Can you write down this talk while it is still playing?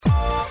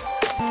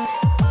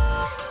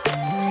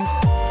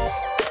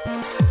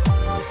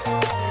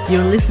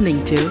You're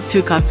listening to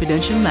Too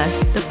Confidential Mess,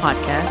 the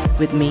podcast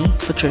with me,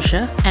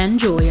 Patricia, and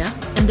Julia.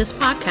 In this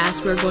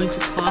podcast, we're going to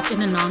talk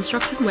in a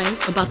non-structured way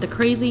about the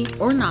crazy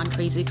or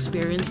non-crazy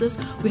experiences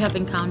we have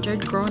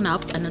encountered growing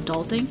up and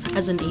adulting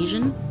as an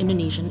Asian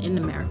Indonesian in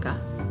America.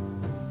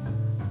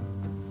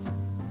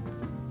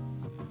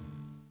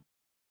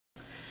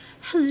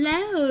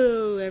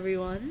 Hello,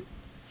 everyone.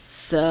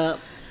 Sup?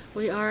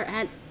 We are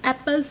at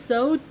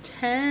episode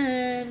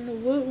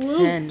 10. Woot woot.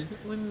 10.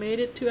 We made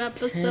it to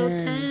episode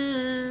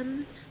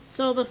 10.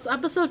 So this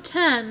episode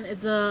 10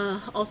 is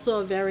also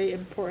a very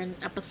important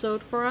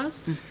episode for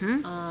us.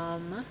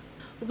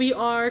 We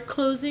are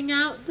closing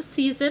out the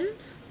season,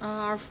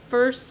 our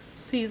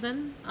first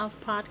season of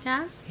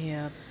podcast.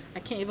 Yep. I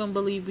can't even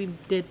believe we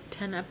did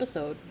 10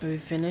 episodes. We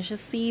finished a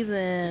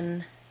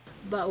season.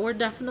 But we're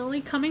definitely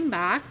coming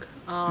back.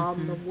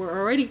 We're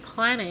already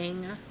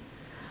planning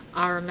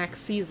our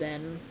next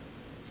season.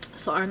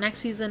 So our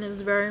next season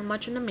is very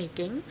much in the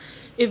making.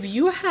 If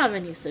you have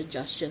any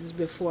suggestions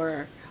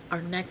before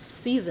our next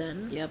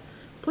season,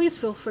 please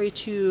feel free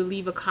to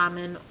leave a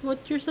comment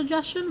with your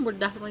suggestion. We'll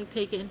definitely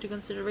take it into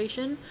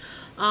consideration.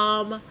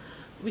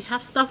 We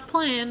have stuff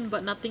planned,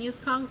 but nothing is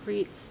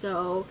concrete.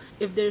 So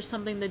if there's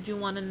something that you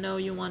want to know,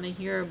 you want to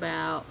hear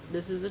about,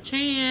 this is a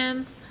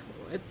chance.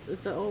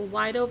 It's a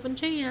wide open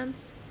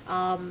chance.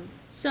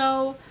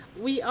 So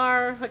we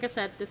are, like I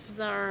said, this is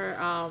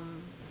our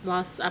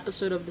last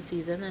episode of the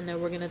season, and then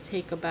we're gonna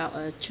take about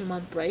a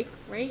 2-month break,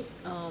 right?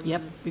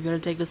 We're gonna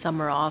take the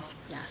summer off.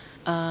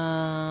 Yes.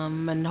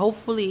 And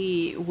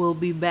hopefully we'll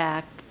be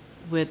back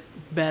with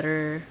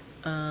better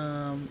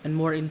and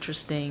more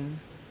interesting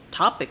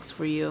topics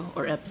for you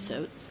or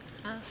episodes.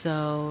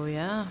 So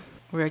yeah,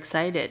 we're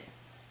excited.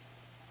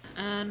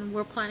 And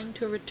we're planning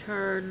to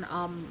return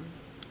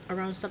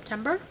around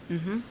September.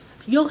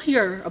 You'll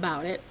hear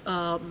about it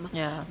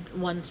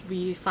once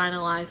we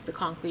finalize the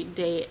concrete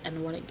date,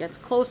 and when it gets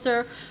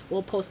closer,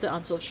 we'll post it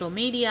on social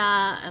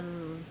media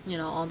and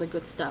all the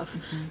good stuff.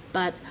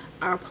 But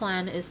our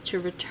plan is to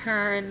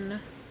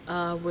return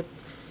with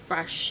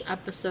fresh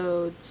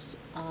episodes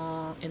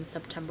in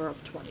September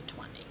of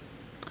 2020.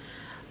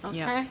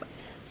 Okay,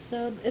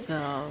 so it's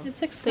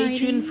exciting. Stay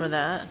tuned for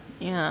that.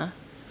 Yeah.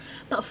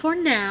 But for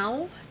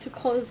now, to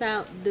close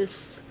out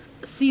this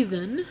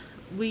season,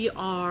 we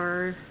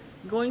are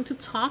going to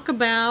talk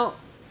about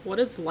what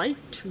it's like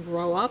to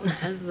grow up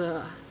as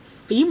a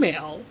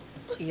female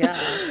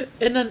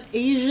in an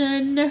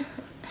Asian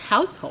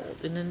household,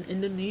 in an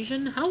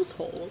Indonesian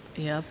household.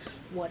 Yep.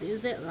 What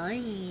is it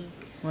like?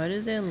 What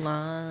is it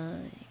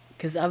like?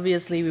 Because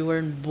obviously we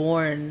weren't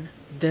born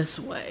this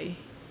way,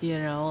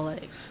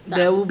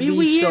 that would be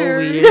weird. So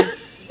weird.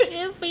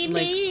 If we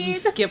We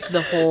skip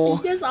the whole.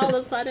 Just all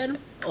of a sudden.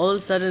 All of a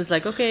sudden it's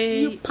like,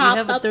 okay, you pop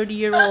have a up.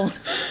 30-year-old.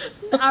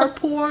 Our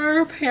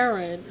poor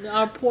parent,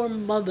 our poor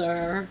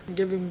mother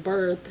giving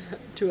birth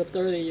to a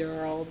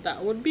 30-year-old.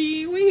 That would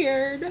be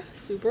weird.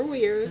 Super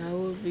weird. That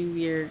would be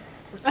weird.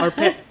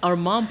 Our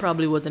mom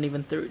probably wasn't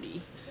even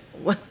 30.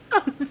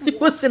 She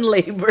was in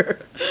labor.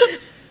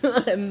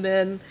 And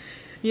then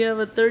you have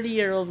a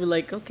 30-year-old be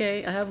like,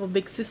 okay, I have a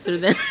big sister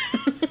then.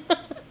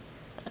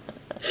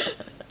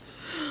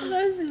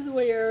 This is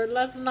weird.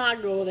 Let's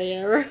not go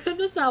there.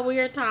 This is a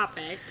weird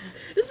topic.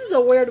 This is a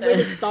weird way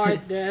to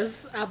start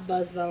this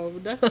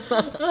episode.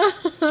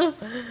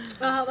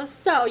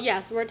 So,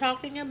 yes, we're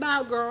talking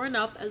about growing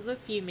up as a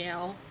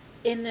female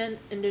in an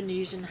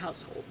Indonesian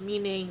household.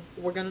 Meaning,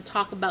 we're going to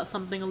talk about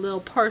something a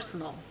little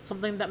personal.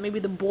 Something that maybe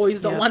the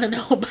boys don't want to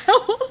know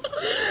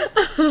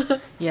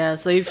about. Yeah,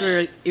 so if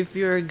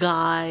you're a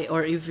guy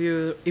or if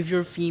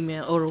you're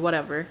female or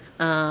whatever,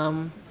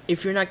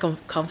 if you're not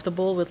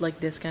comfortable with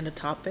this kind of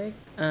topic,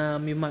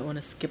 you might want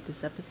to skip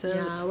this episode.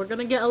 Yeah, we're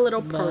gonna get a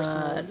little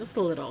personal, just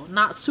a little,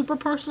 not super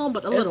personal,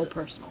 but a little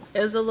personal.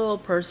 It's a little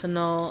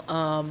personal,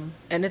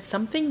 and it's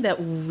something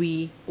that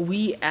we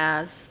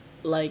as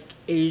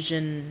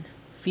Asian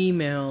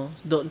females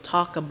don't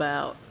talk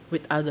about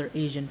with other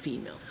Asian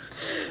females.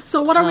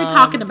 So what are we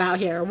talking about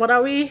here? What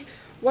are we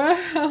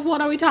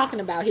talking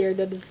about here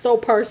that is so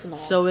personal?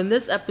 So in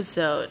this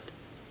episode,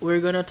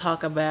 we're gonna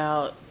talk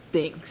about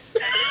things.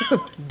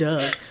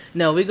 Duh.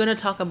 No, we're gonna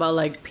talk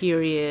about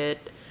period,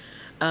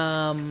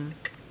 body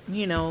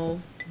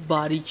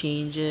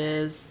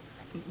changes,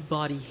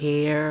 body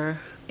hair,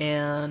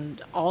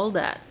 and all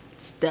that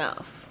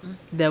stuff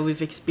that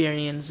we've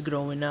experienced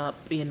growing up,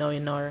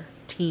 in our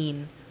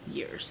teen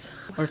years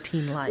or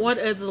teen life. What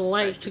it's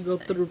like to go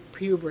through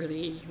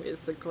puberty,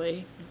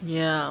 basically.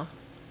 Yeah.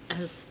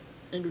 As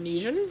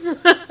Indonesians?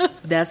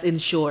 That's in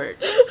short.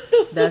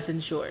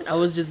 I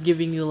was just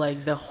giving you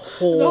the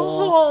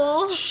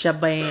whole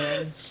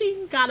shebang.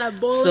 She got a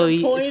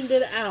bullet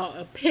pointed out.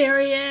 A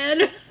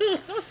period.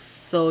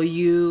 So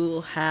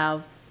you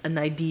have an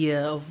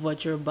idea of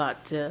what you're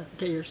about to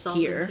get yourself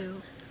hear.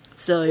 Into.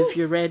 So if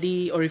you're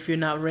ready or if you're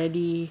not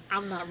ready,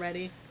 I'm not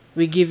ready.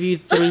 We give you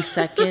 3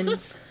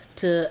 seconds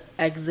to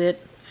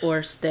exit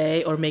or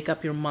stay or make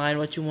up your mind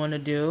what you want to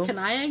do. Can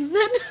I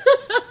exit?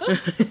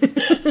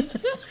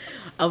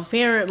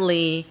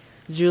 Apparently,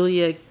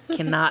 Julia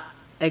cannot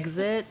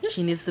exit.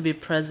 She needs to be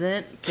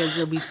present because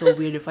it'll be so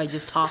weird if I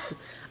just talk.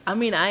 I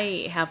mean,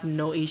 I have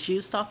no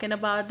issues talking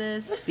about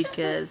this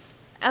because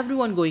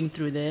everyone going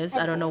through this.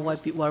 I Of don't know why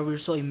course. why we're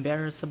so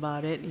embarrassed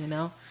about it.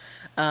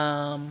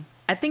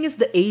 I think it's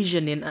the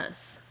Asian in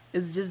us.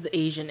 It's just the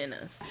Asian in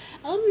us.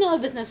 I don't know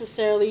if it's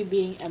necessarily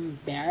being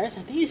embarrassed.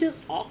 I think it's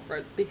just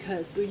awkward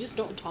because we just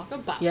don't talk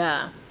about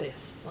Yeah,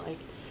 this. Like,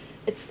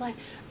 it's like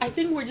I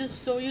think we're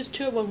just so used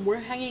to it when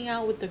we're hanging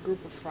out with a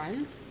group of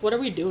friends. What are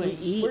we doing? We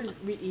eat.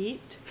 We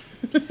eat.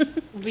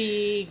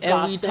 We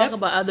and we gossip. talk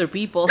about other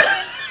people.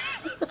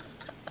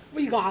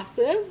 We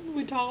gossip.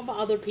 We talk about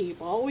other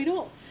people. We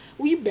don't.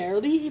 We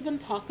barely even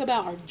talk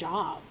about our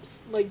jobs.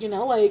 Like,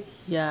 like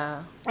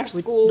Yeah, our we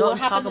school. don't What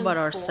talk happened in about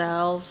school.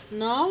 ourselves.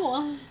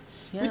 No.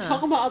 We Yeah,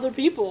 talk about other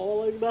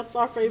people. Like, that's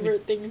our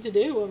favorite thing to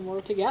do when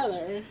we're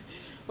together.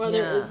 Whether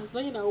Yeah. it's,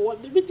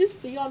 what did we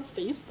just see on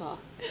Facebook?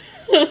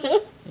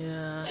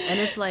 yeah, and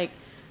it's like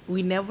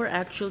we never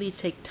actually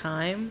take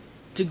time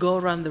to go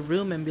around the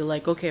room and be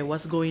like, okay,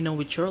 what's going on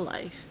with your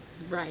life?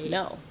 Right.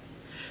 No,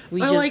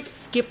 we Or, just like-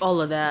 skip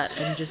all of that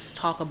and just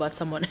talk about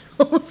someone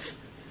else.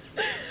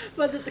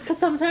 But because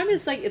sometimes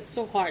it's like, it's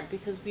so hard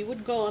because we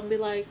would go and be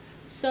like,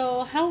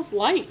 so how's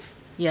life?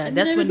 Yeah, And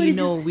then that's when you everybody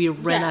know just- we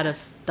ran yeah. out of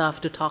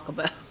stuff to talk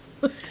about.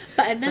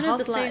 But and then So at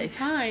the how's same life?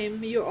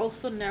 time, you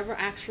also never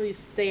actually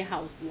say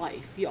how's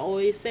life. You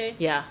always say,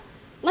 Yeah,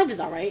 life is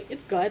alright.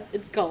 It's good.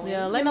 It's going.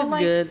 yeah, You life know, is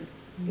like, good.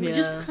 We're Yeah,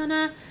 just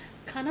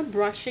kind of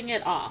brushing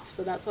it off.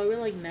 So that's why we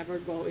like never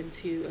go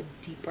into a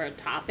deeper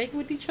topic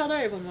with each other,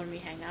 even when we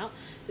hang out.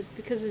 It's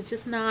because it's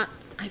just not.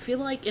 I feel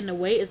like in a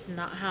way, it's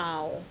not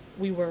how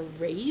we were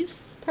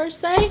raised per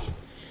se.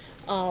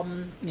 To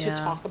Yeah.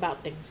 talk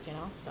about things,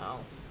 So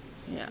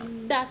yeah.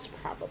 that's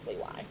probably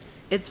why.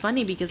 It's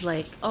funny because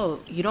like, oh,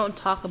 you don't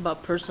talk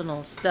about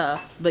personal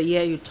stuff, but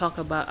yeah, you talk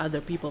about other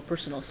people'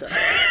 personal stuff.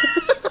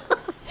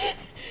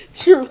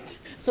 Truth.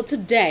 So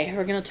today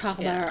we're gonna talk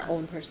about Yeah. our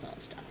own personal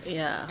stuff.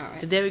 Yeah. All right.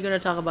 Today we're going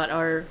to talk about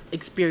our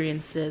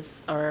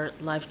experiences, our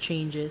life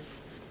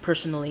changes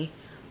personally,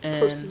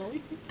 and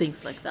Personally.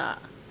 things like that,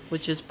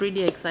 which is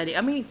pretty exciting.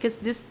 I mean, because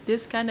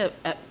this kind of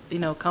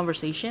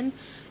conversation,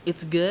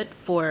 it's good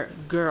for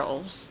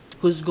girls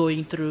who's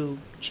going through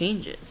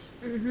changes.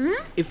 Mm-hmm.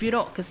 If you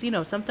don't, because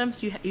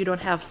sometimes you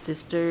don't have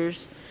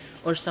sisters,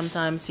 or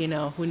sometimes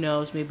who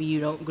knows, maybe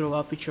you don't grow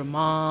up with your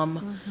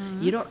mom.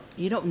 Mm-hmm.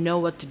 You don't know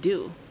what to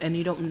do, and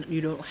you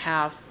don't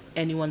have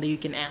anyone that you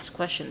can ask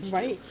questions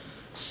Right.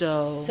 to.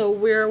 So So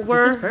we're is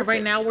right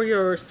perfect. now we're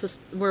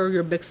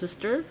your big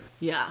sister.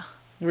 yeah,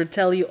 we'll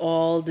tell you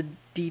all the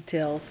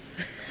details.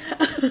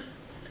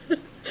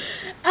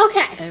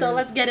 Okay, so And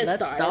let's get it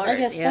let's started. I start,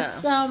 guess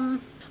yeah.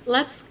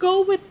 let's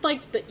go with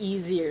like the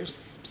easier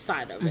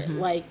side of it,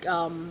 like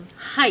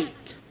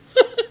height.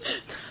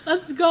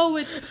 Let's go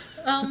with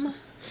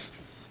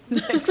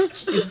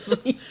Excuse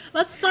me.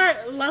 let's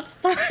start let's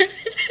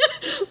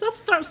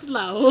start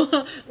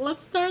slow.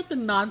 Let's start the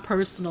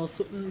non-personal,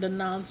 the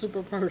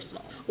non-super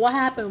personal. What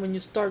happened when you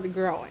started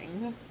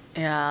growing?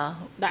 Yeah,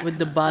 That with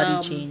the kinda,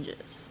 body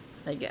changes,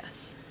 I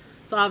guess.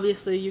 So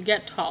obviously you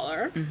get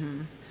taller,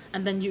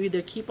 and then you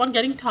either keep on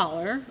getting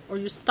taller or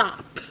you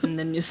stop. And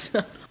then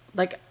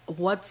like,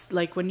 what's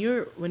like when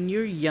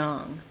you're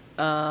young,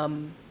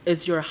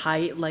 is your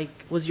height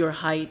like, was your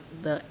height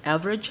the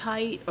average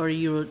height, or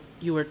you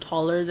were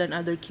taller than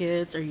other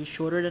kids? Are you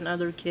shorter than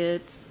other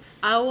kids?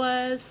 I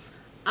was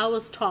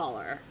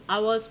taller. I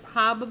was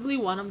probably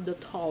one of the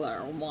taller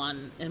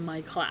one in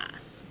my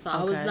class. So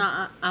Okay.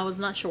 I was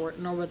not short,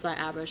 nor was I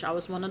average. I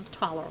was one of the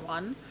taller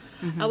one.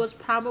 I was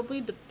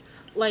probably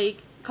like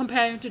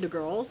comparing to the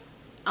girls,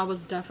 I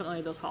was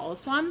definitely the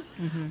tallest one.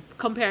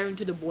 Comparing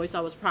to the boys, I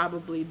was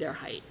probably their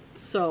height.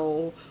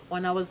 So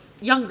when I was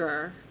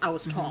younger, I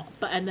was tall,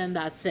 and then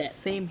that's it.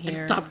 Same I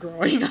here. stopped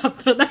growing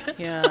after that.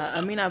 Yeah,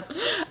 I mean,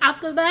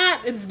 After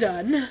that, it's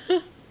done.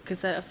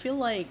 because I feel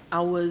like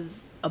I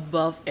was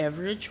above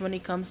average when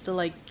it comes to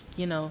like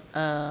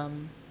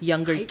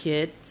younger Height?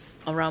 kids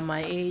around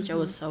my age. I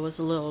was a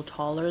little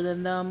taller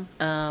than them.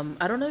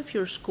 I don't know if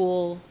your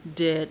school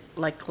did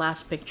like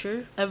class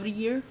picture every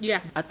year.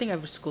 Yeah. I think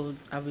every school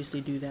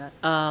obviously do that.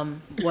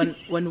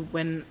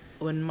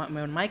 When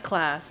my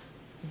class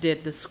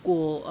did the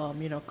school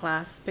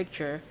class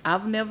picture,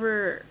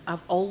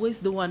 I've always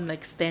the one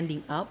like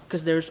standing up,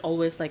 because there's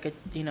always like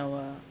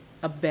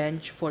a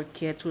bench for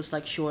kids who's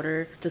like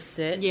shorter to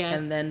sit, Yeah.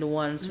 and then the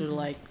ones who are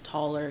like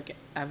taller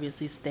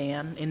obviously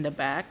stand in the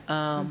back.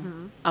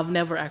 I've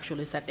never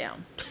actually sat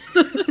down.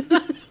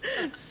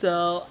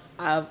 So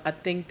I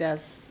think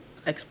that's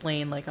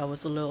explained, like I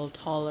was a little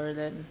taller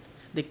than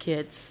the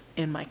kids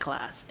in my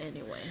class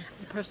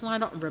anyways. Personally, I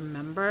don't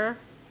remember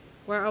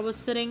where I was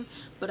sitting,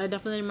 but I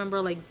definitely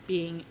remember like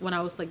being when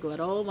I was like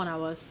little, when I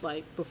was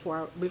like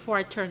before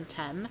I turned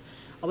 10,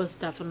 I was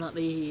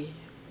definitely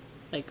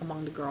like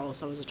among the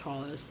girls I was the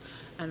tallest,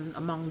 and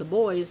among the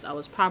boys I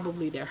was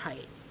probably their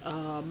height.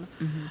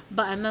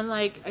 But and then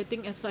like I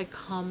think as I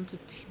come to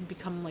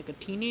become like a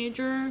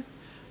teenager,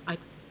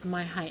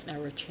 my height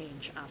never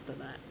changed after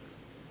that.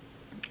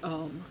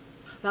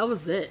 That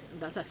was it.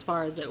 That's as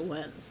far as it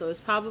went. So it's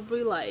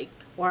probably like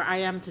where I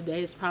am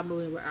today is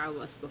probably where I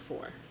was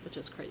before, which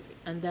is crazy.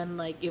 And then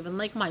like even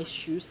like my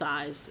shoe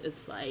size,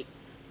 it's like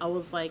I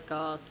was like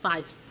a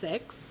size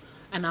 6,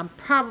 and I'm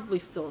probably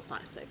still a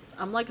size 6.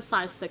 I'm like a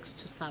size 6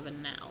 to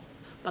 7 now.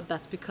 But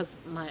that's because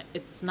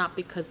it's not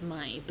because the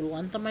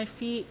length of my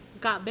feet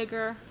got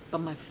bigger, but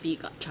my feet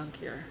got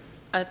chunkier.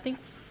 I think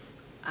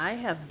I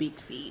have big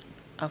feet.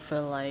 I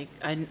feel like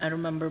I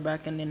remember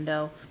back in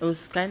Indo, it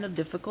was kind of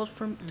difficult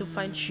to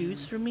find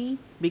shoes for me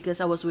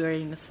because I was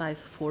wearing a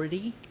size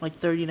 40, like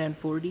 39,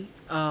 40.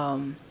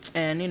 And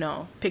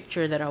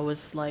picture that I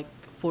was like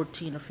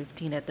 14 or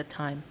 15 at the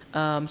time.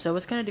 So it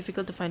was kind of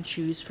difficult to find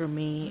shoes for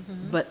me.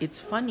 But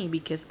it's funny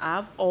because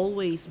I've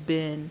always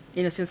been,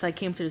 since I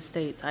came to the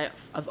States,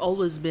 I've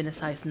always been a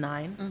size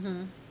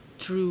 9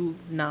 through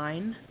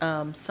 9.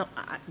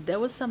 There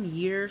was some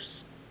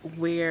years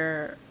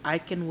where I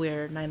can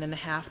wear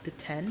 9.5 to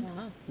 10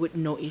 Wow. with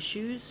no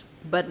issues.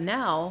 But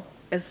now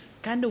it's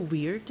kind of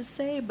weird to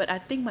say, but I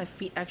think my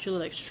feet actually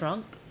like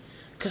shrunk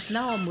because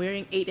now I'm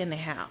wearing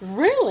 8.5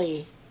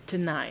 Really? to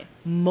 9.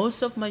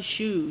 Most of my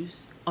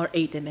shoes are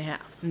 8.5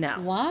 now.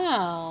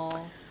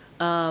 Wow.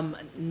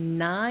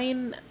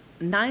 9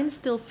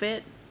 still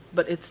fit,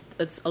 but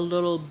it's a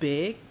little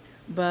big.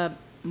 But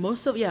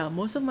most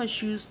of my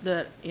shoes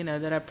that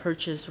I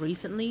purchased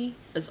recently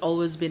has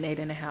always been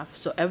 8.5.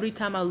 So every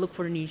time I look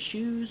for new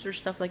shoes or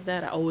stuff like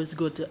that, I always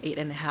go to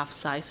 8.5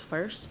 size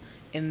first,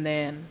 and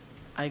then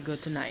I go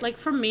to 9. Like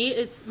for me,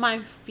 it's my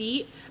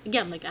feet.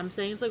 Again, like I'm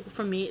saying, it's like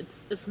for me,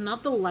 it's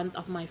not the length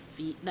of my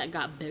feet that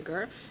got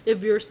bigger.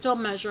 If you're still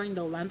measuring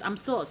the length, I'm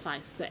still a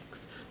size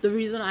 6. The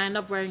reason I end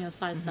up wearing a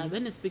size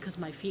 7 is because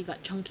my feet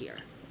got chunkier.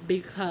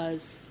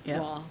 Because,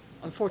 well,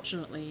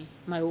 unfortunately,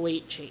 my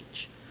weight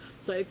changed.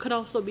 So it could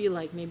also be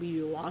like maybe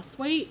you lost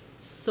weight,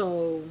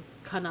 so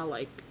kind of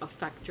like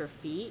affect your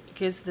feet.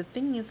 Because the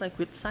thing is, like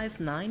with size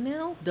 9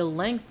 now, the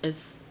length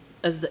is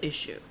the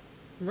issue.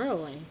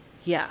 Really?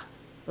 Yeah.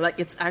 Like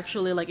it's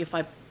actually like if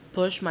I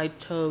push my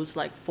toes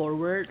like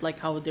forward, like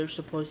how they're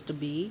supposed to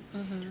be,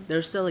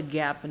 there's still a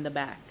gap in the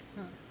back,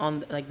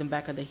 on like the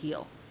back of the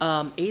heel.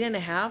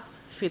 8.5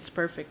 fits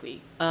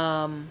perfectly.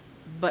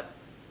 But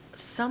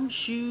some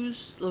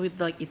shoes with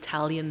like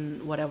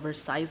Italian whatever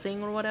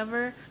sizing or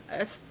whatever,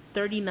 it's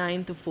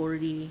 39 to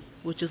 40,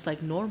 which is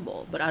like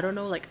normal. But I don't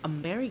know, like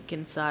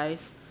American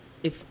size,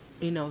 it's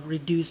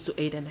reduced to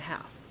 8.5.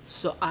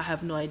 So I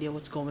have no idea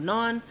what's going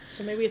on.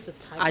 So maybe it's a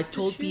type I of the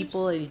told shoes?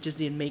 people and it just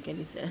didn't make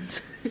any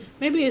sense.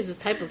 Maybe it's a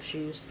type of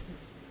shoes.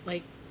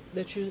 Like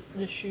the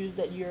shoes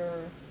that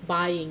you're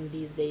buying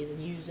these days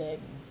and using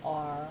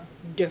are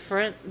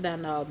different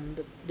than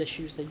the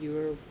shoes that you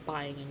were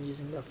buying and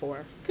using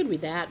before. Could be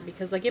that,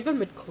 because like even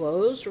with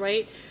clothes,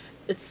 right?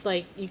 It's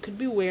like you could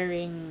be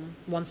wearing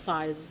one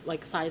size,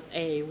 like size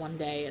A one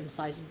day and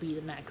size B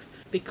the next,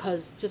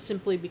 because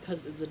simply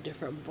because it's a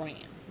different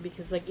brand.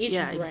 Because like each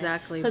Yeah, brand,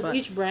 exactly, because but-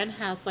 each brand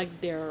has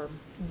like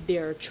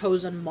their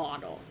chosen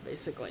model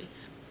basically.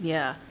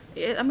 Yeah,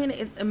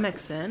 it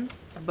makes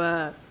sense,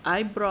 but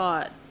I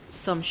brought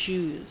some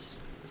shoes,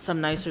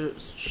 some nicer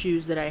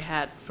shoes that I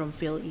had from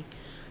Philly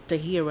to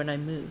here when I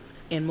moved.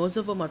 And most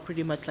of them are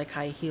pretty much like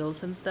high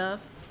heels and stuff.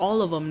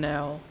 All of them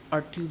now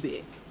are too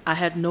big. I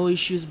had no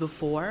issues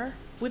before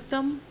with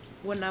them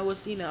when I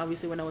was,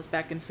 obviously when I was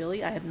back in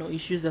Philly, I had no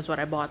issues. That's what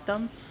I bought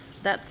them,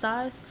 that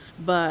size.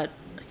 But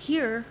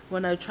here,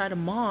 when I try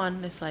them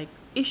on, it's like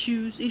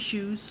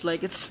issues.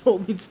 Like it's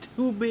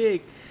too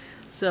big.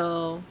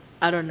 So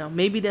I don't know.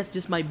 Maybe that's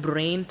just my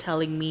brain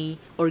telling me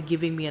or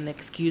giving me an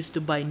excuse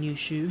to buy new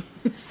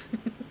shoes.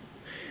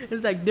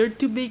 It's like they're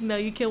too big now.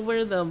 You can't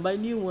wear them. Buy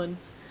new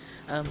ones.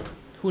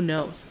 Who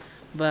knows?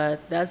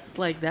 But that's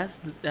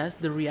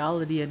the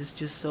reality, and it's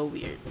just so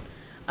weird.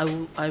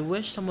 I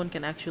wish someone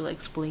can actually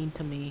explain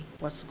to me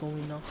what's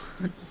going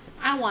on.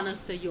 I want to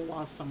say you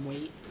lost some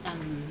weight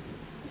and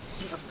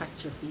it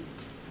affects your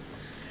feet.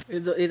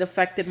 It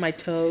affected my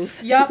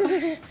toes. Yup.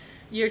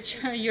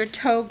 Your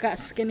toe got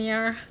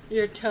skinnier.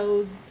 Your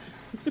toes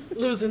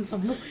losing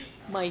some weight.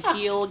 My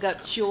heel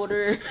got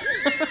shorter.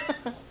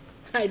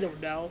 I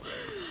don't know.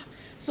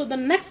 So the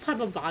next type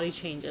of body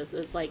changes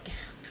is like,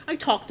 I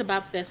talked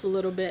about this a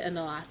little bit in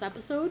the last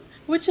episode,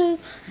 which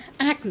is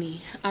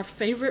acne, our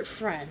favorite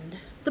friend,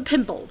 the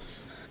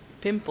pimples.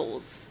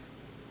 Pimples.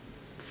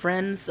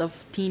 Friends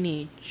of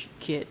teenage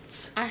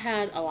kids. I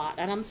had a lot,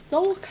 and I'm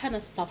still kind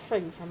of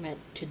suffering from it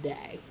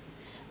today.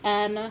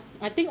 And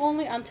I think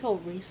only until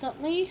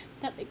recently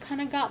that it kind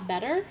of got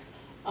better.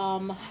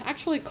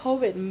 Actually,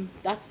 COVID,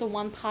 that's the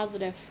one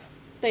positive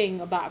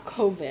thing about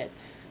COVID,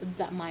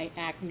 that my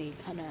acne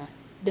kind of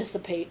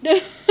dissipate.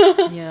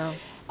 Yeah.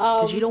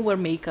 Because you don't wear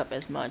makeup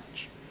as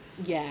much.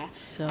 Yeah,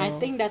 So- I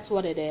think that's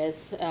what it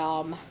is.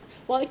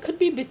 Well, it could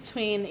be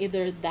between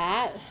either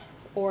that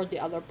or the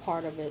other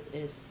part of it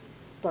is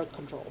birth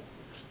control.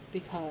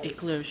 Because It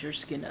clears your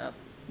skin up,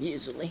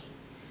 usually.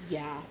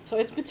 Yeah, so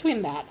it's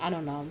between that. I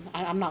don't know.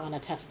 I'm not gonna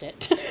test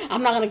it.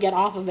 I'm not gonna get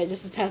off of it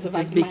just to test if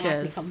Just my acne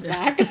because. comes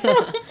back.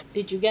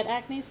 Did you get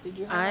acne? Did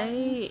you have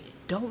acne? I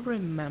don't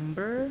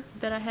remember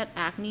that I had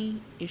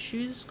acne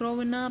issues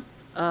growing up.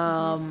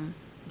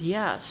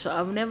 Yeah, so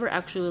I've never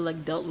actually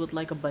like dealt with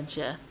like a bunch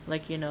of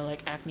like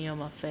like acne on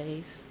my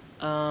face.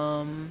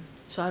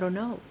 So I don't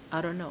know. I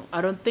don't know.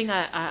 I don't think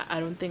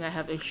I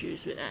have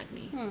issues with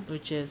acne,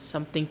 which is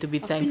something to be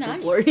Must be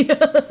thankful for.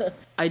 nice.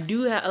 I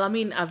do have. I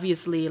mean,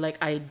 obviously, like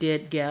I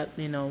did get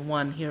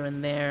one here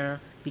and there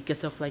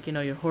because of like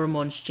your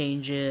hormones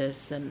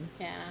changes and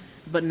Yeah.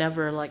 but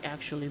never like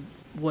actually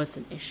was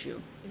an issue.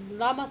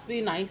 That must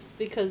be nice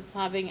because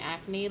having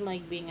acne,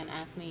 like being an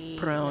acne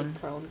Prone.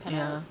 like prone kind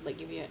Yeah. of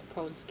like if you have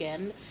prone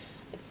skin,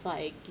 it's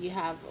like you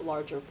have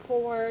larger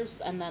pores,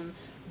 and then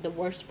the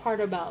worst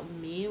part about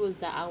me was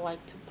that I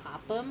like to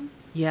pop them.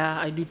 Yeah,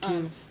 I do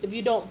too. If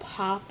you don't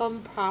pop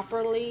them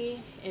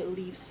properly, it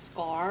leaves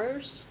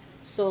scars.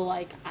 So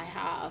like I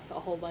have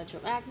a whole bunch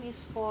of acne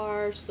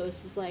scars. So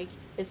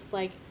it's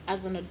like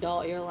as an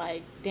adult you're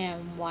like,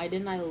 damn, why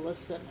didn't I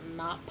listen and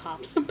not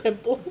pop the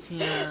pimples?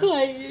 Yeah.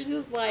 Like you're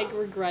just like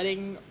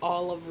regretting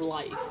all of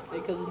life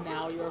because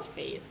now your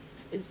face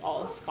is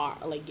all scar,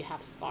 like you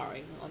have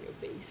scarring on your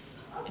face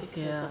because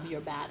Yeah. of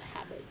your bad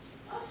habits.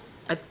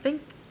 I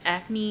think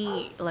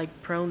acne like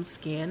prone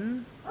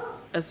skin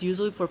is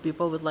usually for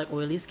people with like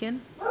oily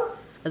skin.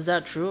 Is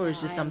that true or No, is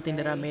I this am something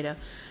that I very made up?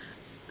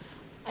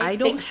 I I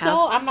don't think have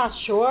so. I'm not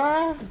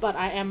sure, but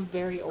I am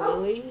very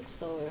oily,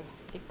 so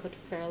it could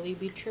fairly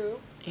be true.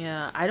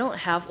 Yeah, I don't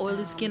have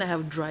oily skin. I Um,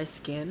 have dry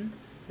skin.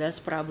 That's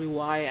probably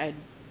why I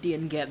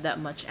didn't get that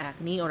much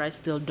acne, or I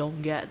still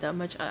don't get that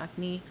much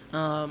acne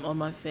on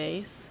my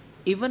face.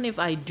 Even if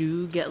I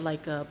do get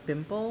like a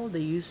pimple, they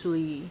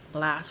usually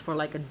last for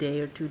like a day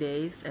or 2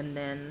 days, and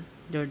then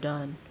they're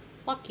done.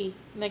 Lucky.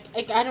 Like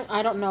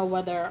I don't know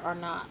whether or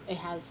not it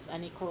has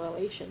any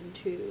correlation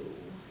to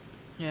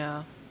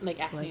Yeah, like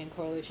acne like in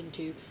correlation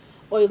to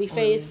oily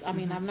face. oily. I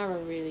mean, I've never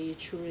really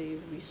truly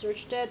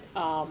researched it.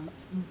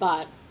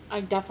 But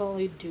I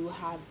definitely do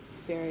have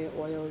very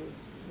oily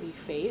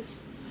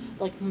face.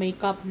 Like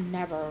makeup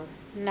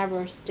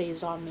never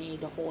stays on me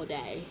the whole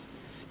day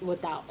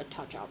without a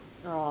touch up.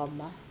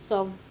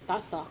 So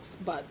that sucks,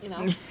 but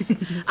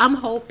I'm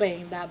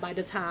hoping that by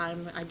the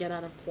time I get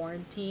out of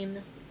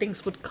quarantine,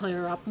 things would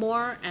clear up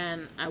more,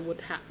 and I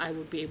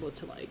would be able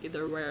to like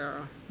either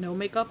wear no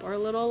makeup or a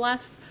little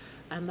less,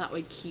 and that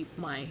would keep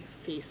my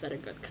face at a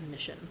good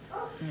condition.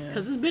 Yeah.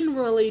 Because it's been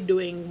really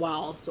doing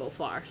well so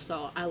far,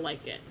 so I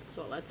like it.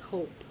 So let's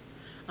hope.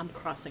 I'm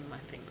crossing my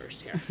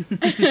fingers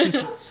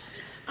here.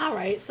 All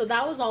right, so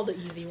that was all the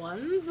easy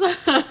ones.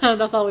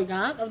 That's all we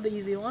got of the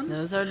easy ones.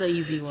 Those are the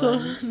easy So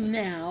ones.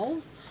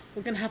 now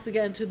we're gonna have to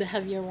get into the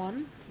heavier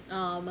one.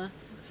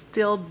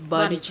 Still body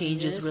Body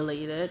changes changes.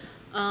 related.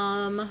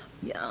 Um,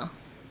 Yeah.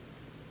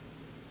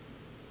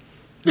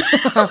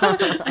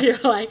 you're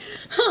like,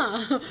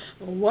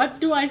 what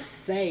do I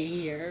say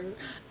here?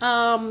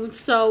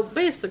 So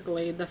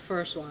basically, the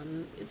first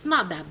one, it's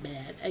not that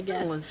bad, I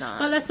guess. it's not.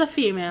 But as a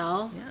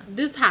female, Yeah.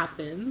 this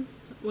happens,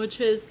 which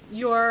is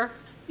your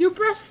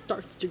breast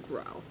starts to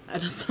grow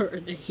at a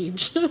certain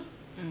age.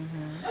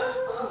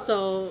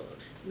 So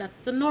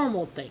that's a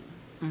normal thing.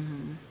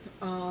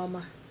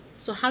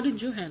 So how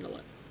did you handle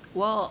it?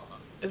 Well,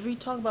 if we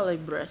talk about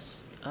like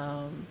breast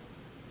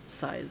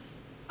size,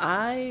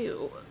 I,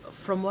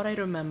 from what I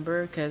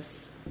remember,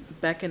 because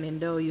back in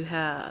Indo you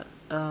had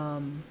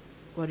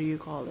what do you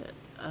call it?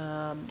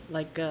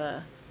 Like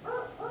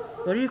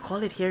what do you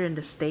call it here in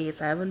the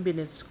States? I haven't been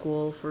in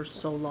school for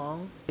so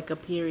long. Like a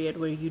period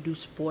where you do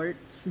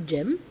sports,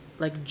 Gym?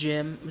 like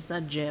gym. It's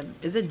not gym.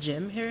 Is it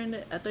gym here in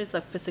the? I thought it's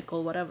like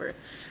physical, whatever.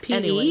 PE?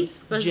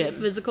 Anyways, gym.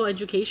 Physical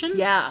education?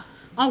 Yeah.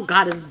 Oh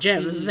God, it's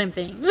gym. It's the same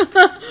thing.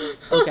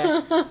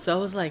 Okay. So I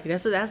was like,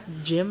 that's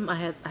gym.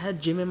 I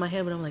had gym in my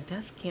head, but I'm like,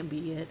 that can't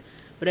be it.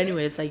 But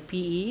anyway, it's like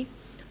PE.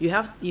 You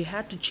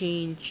had to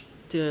change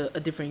to a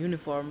different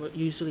uniform,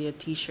 usually a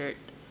t-shirt.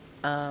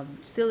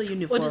 Still a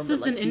uniform. What is this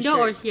but like in Indo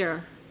or t-shirt.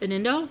 here? In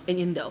Indo? In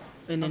Indo?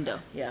 In Indo,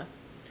 yeah.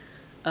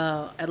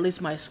 At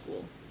least my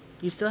school.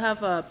 You still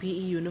have a PE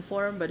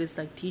uniform, but it's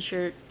like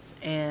t-shirts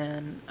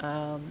and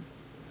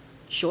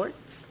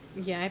shorts.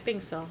 Yeah, I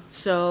think so.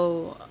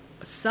 So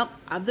some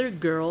other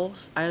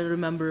girls, I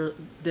remember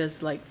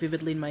this like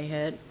vividly in my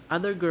head.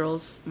 Other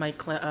girls, my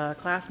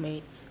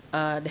classmates,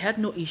 they had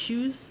no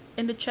issues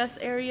in the chest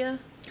area.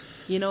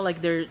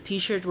 Like their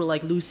t-shirts were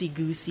like loosey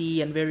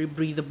goosey and very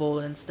breathable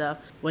and stuff.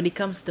 When it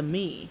comes to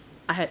me,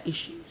 I had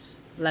issues.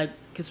 Like,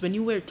 cause when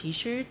you wear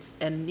t-shirts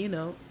and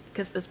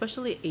cause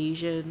especially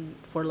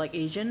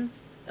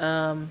Asians,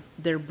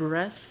 their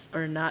breasts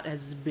are not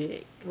as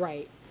big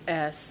Right.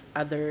 as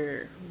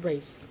other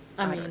Race.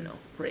 I don't know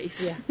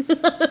race. Yeah.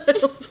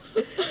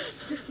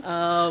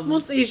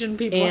 Most Asian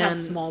people have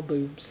and- small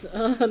boobs.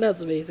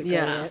 That's basically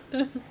Yeah.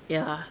 it.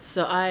 Yeah,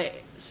 so I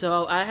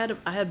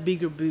had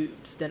bigger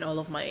boobs than all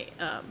of my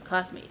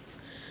classmates,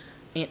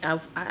 and I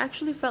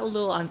actually felt a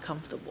little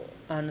uncomfortable,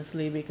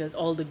 honestly, because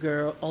all the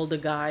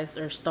guys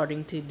are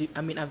starting to do.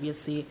 I mean,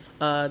 obviously,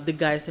 the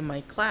guys in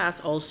my class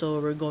also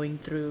were going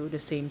through the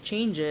same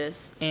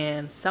changes,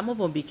 and some of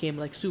them became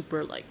like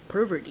super like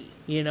perverty.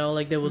 You know,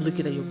 like they would look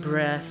at your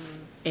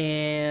breasts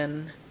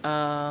and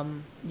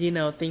you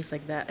know, things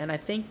like that. And I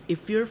think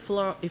if you're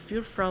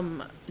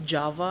from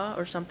Java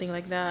or something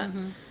like that,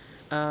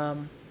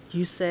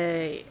 you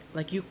say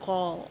like you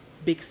call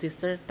big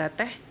sister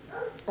tete,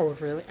 Oh,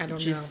 really? I don't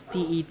which know. is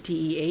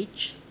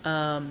Teth,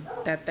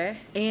 tete,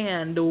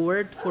 and the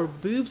word for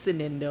boobs in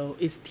Indo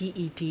is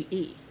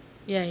Tete,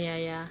 Yeah, yeah,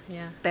 yeah,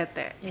 yeah.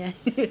 tete. Yeah.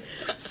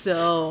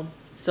 So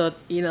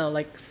you know,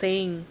 like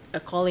saying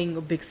calling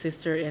a big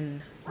sister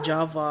in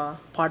Java,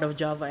 part of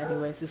Java,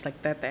 anyways, is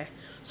like tete.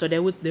 So they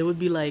would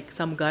be like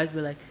some guys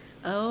be like,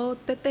 "Oh,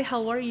 tete,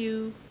 how are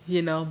you?"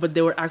 You know, but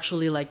they were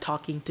actually like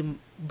talking to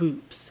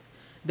boobs.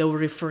 They were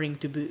referring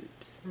to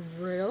boobs.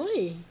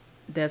 Really?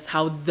 That's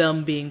how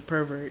them being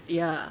pervert.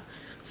 Yeah.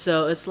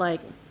 So it's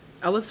like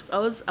I was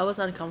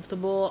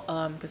uncomfortable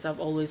because I'm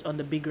always on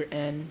the bigger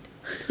end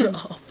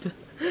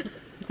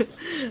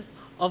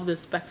of the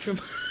spectrum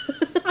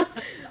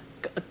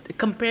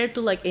compared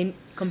to like And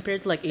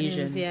yeah,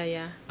 Asians.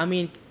 yeah. I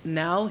mean,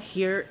 now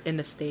here in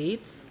the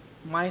States,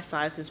 my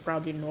size is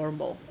probably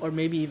normal or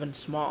maybe even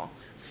small.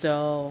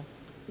 So,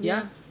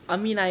 yeah. Yeah. I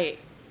mean, I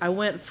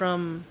went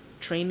from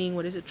training,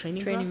 what is it?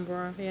 Training bra? Training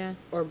bra, yeah.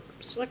 Or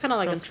kind of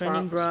like a From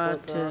training bra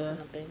sport bra to kind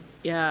of thing.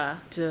 yeah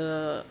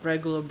to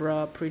regular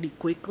bra pretty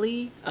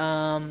quickly.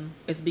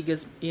 It's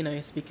because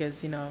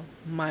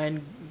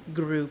mine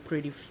grew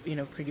pretty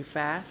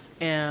fast,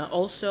 and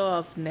also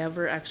I've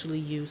never actually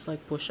used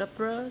like push-up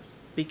bras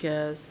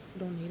because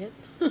Don't need it.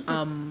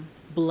 I'm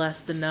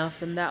blessed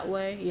enough in that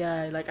way.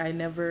 Yeah, like I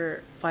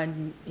never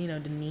find the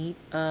need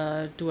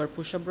to wear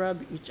push-up bra,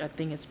 which I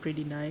think is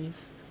pretty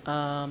nice.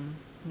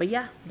 But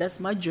yeah, that's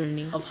my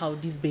journey of how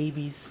these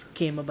babies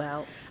came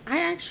about. I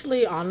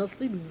actually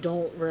honestly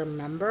don't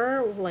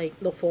remember like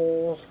the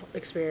full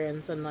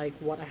experience and like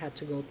what I had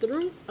to go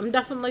through. I'm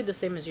definitely the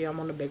same as you. I'm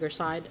on the bigger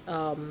side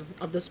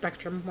of the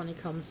spectrum when it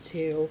comes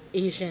to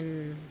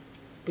Asian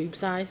boob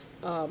size.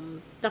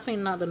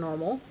 Definitely not the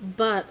normal.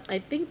 But I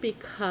think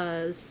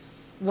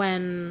because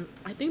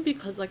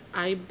like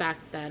I back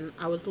then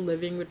I was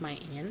living with my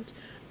aunt.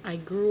 I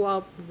grew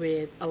up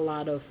with a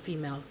lot of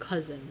female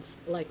cousins.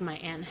 Like my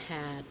aunt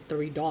had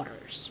three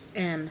daughters,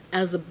 and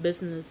as a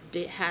business,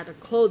 they had a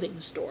clothing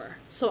store.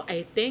 So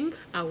I think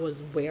I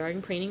was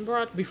wearing training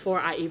bra before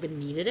I even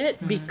needed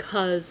it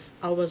because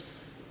I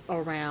was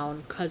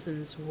around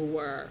cousins who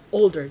were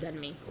older than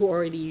me, who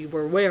already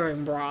were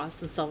wearing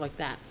bras and stuff like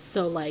that.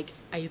 So like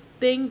I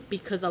think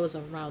because I was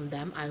around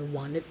them, I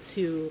wanted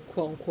to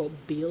quote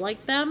unquote be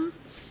like them.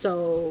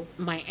 So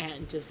my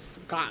aunt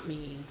just got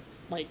me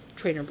like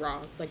trainer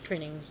bras, like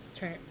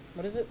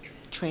what is it?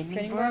 Training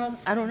Training bras?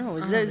 bras? I don't know. I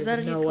Is don't that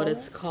even what you know call what it?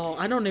 it's called.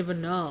 I don't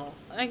even know.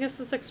 I guess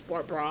it's like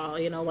sport bra,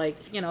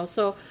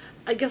 so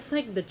I guess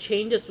like the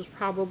changes was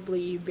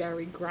probably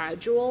very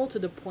gradual to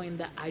the point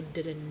that I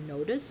didn't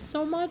notice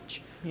so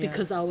much Yeah.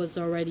 because I was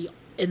already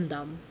in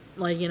them.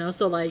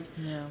 So like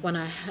Yeah. when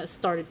I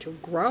started to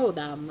grow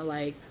them,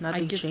 like I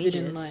Nothing just didn't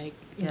changes. like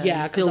Yeah, you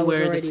because I still was wear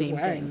the already same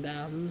wearing thing.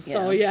 them.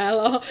 So Yeah.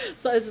 yeah,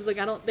 so it's just like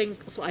I don't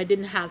think so. I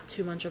didn't have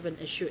too much of an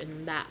issue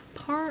in that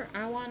part.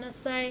 I want to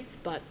say,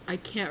 but I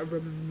can't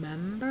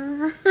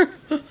remember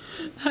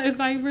if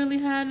I really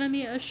had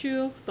any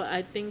issue. But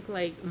I think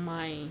like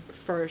my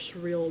first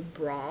real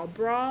bra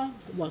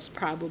was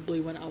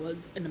probably when I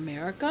was in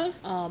America.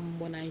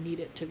 When I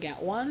needed to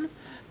get one,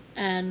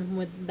 and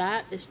with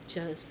that, it's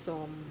just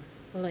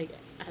like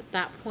at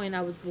that point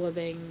I was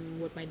living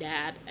with my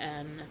dad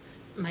and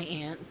my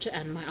aunt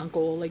and my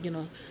uncle,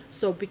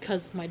 so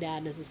because my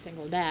dad is a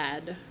single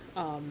dad,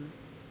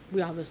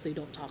 we obviously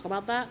don't talk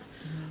about that.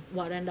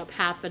 What ended up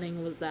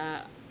happening was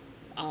that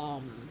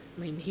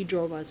he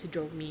drove us, he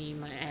drove me,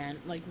 my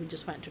aunt, like we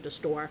just went to the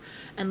store,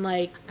 and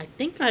like I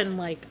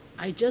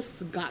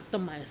just got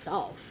them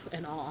myself.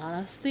 In all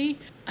honesty,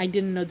 I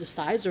didn't know the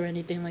size or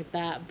anything like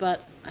that,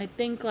 but I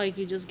think like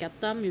you just get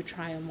them, you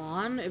try them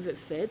on. If it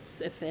fits,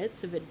 it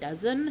fits. If it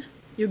doesn't,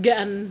 you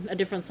get a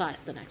different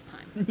size the next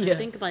time. Yeah. I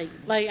think like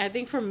I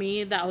think for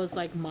me that was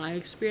like my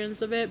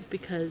experience of it,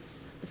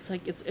 because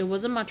it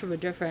wasn't much of a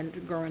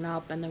different growing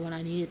up, and then when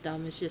I needed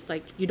them, it's just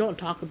like you don't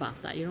talk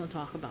about that. You don't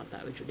talk about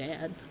that with your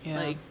dad. Yeah.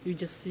 Like you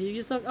just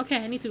like, okay,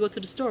 I need to go to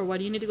the store. Why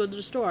do you need to go to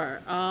the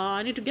store?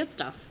 I need to get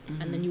stuff,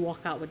 and then you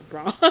walk out with the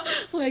bra.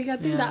 Like I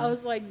think that Yeah.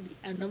 was like the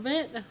end of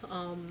it.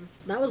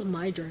 That was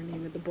my journey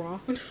with the bra.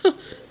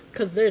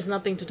 Because there's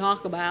nothing to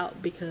talk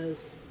about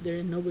because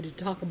there's nobody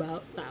to talk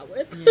about that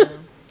with. Yeah.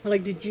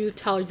 Like, did you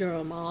tell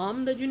your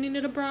mom that you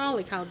needed a bra?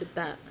 Like, how did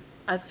that?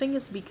 I think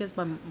it's because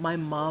my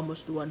mom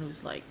was the one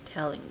who's like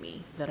telling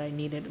me that I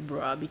needed a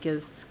bra,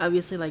 because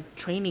obviously like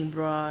training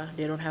bra,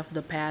 they don't have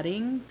the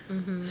padding.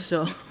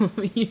 So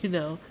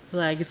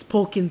like it's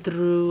poking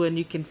through and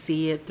you can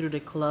see it through the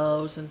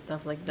clothes and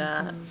stuff like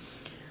that.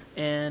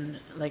 And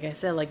like I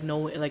said, like no,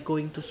 like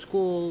going to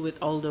school with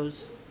all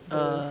those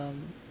Boys.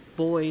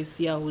 boys,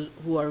 yeah,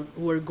 who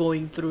are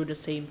going through the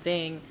same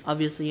thing.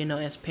 Obviously,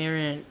 as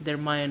parent, their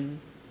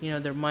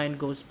mind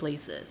goes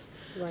places.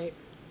 Right.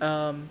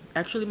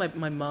 Actually,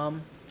 my mom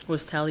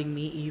was telling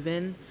me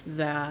even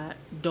that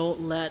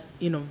don't let,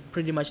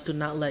 pretty much to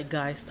not let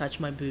guys touch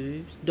my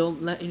boobs. Don't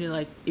let,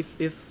 like,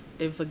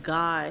 if a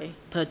guy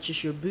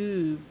touches your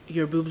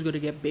boob's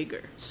gonna get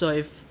bigger. So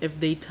if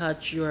they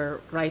touch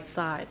your right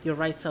side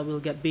will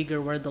get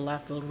bigger where the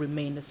left will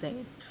remain the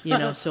same.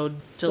 So to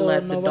So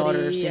let the nobody,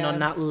 daughters, yeah.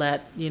 not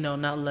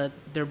let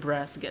their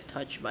breasts get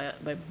touched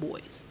by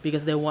boys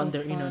because they want So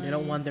their, they don't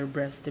funny. want their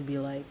breasts to be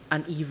like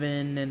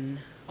uneven and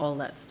all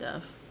that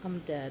stuff. I'm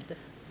dead.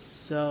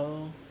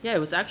 So yeah, it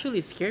was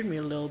actually scared me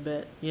a little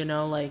bit,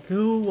 like,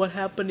 oh, what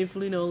happened if,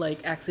 like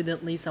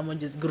accidentally someone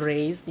just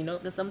grazed,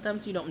 because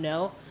sometimes you don't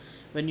know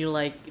when you're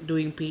like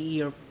doing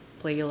PE or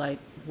play like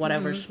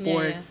whatever Yeah, yeah.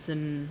 sports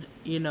and,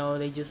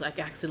 they just like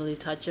accidentally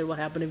touch it. What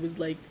happened if it's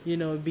like,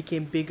 it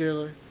became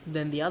bigger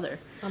than the other?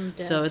 I'm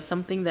dead. So it's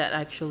something that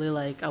actually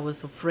like I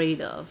was afraid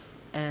of,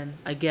 and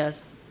I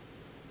guess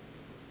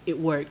it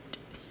worked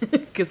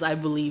because I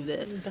believed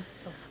it.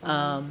 That's so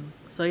funny.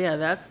 So yeah,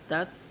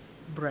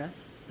 that's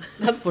breath.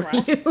 That's For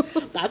breast. you.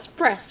 That's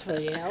breast for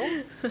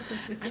you.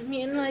 I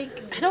mean,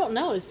 like, I don't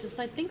know. It's just,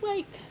 I think,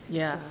 like, it's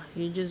Yeah, just,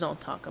 you just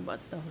don't talk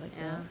about stuff like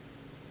yeah. that.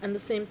 And the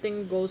same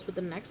thing goes with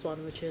the next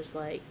one, which is,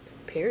 like,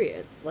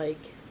 period.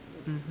 Like,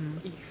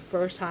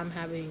 first time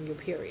having your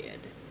period.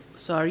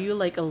 So are you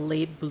like a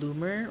late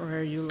bloomer or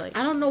are you like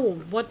I don't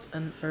know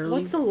an early?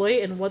 what's a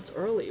late and what's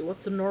early.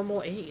 What's the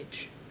normal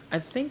age? I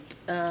think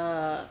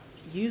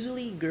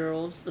usually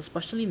girls,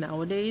 especially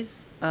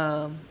nowadays,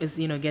 is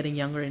getting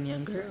younger and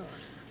younger.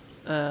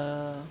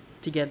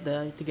 To get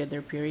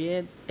their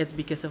period. It's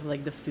because of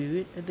like the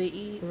food that they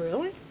eat.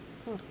 Really?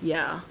 Huh.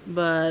 Yeah,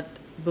 but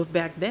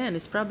back then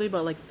it's probably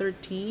about like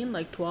 13,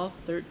 like 12,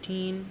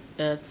 13.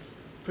 It's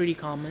pretty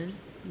common,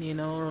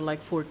 or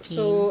like 14.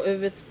 So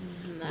if it's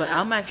But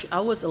I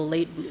was a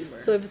late bloomer.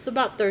 So if it's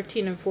about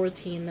 13 and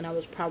 14, then I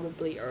was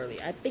probably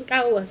early. I think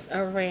I was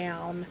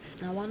around,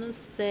 I want to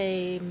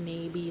say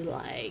maybe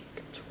like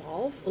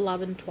 12,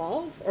 11,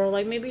 12, or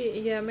like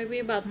maybe, yeah, maybe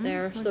about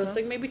there. So it's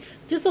okay. like maybe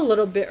just a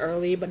little bit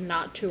early, but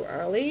not too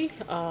early.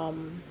 I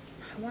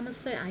want to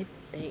say, I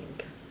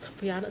think, to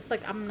be honest,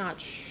 like I'm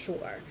not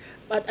sure.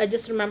 But I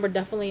just remember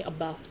definitely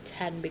above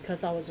 10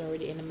 because I was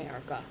already in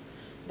America.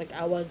 Like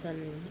I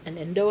wasn't in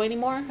Indo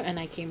anymore, and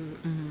I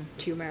came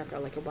to America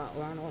like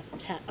around I was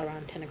 10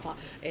 o'clock.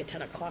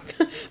 10 o'clock.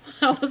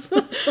 I was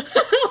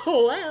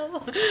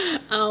wow.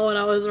 When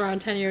I was around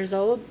 10 years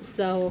old,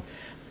 so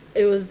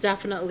it was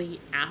definitely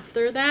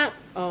after that.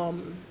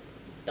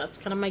 That's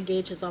kind of my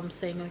gauge, as I'm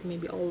saying like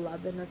maybe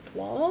 11 or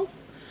 12,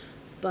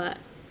 but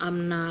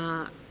I'm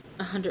not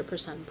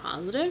 100%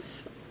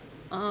 positive.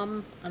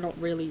 I don't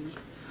really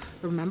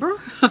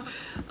remember.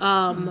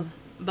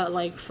 But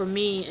like for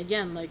me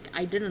again, like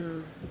I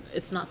didn't,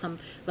 it's not some,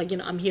 like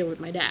I'm here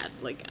with my dad,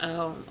 like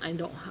I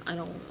don't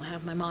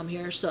have my mom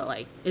here, so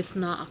like it's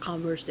not a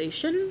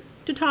conversation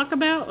to talk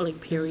about,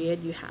 like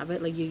period. You have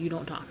it, like you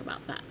don't talk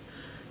about that.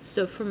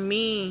 So for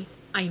me,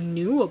 I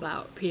knew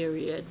about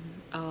period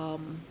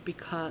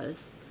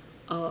because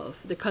of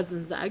the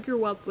cousins that I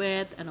grew up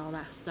with and all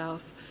that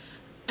stuff.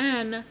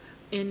 And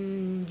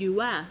in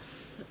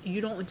US, you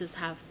don't just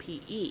have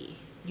PE,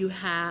 you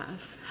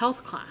have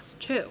health class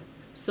too.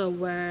 So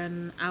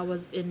when I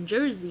was in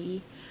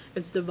Jersey,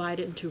 it's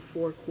divided into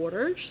 4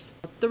 quarters.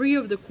 3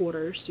 of the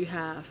quarters you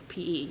have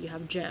PE, you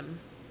have gym,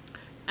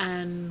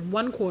 and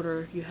 1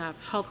 quarter you have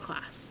health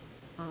class,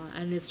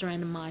 and it's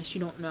randomized. You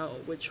don't know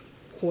which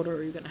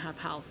quarter you're gonna have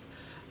health,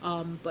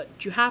 but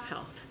you have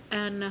health.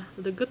 And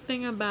the good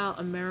thing about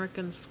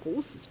American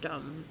school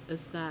system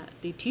is that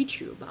they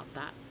teach you about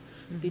that.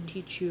 They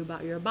teach you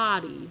about your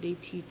body. They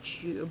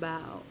teach you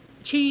about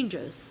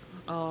changes,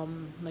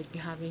 like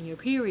you having your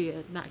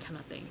period, that kind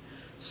of thing.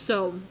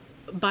 So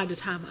by the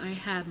time I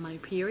had my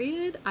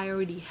period, I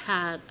already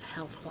had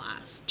health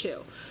class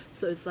too.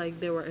 So it's like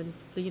they were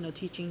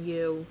teaching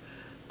you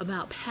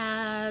about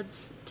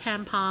pads,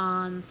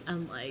 tampons,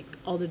 and like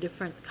all the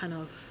different kind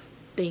of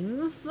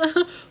things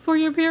for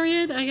your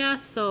period, I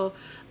guess. So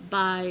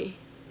by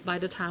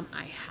the time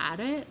I had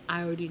it,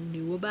 I already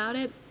knew about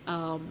it.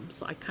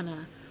 So I kind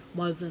of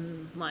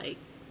wasn't like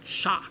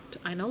shocked.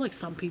 I know like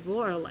some people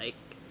are like,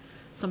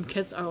 some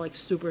kids are like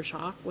super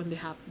shocked when they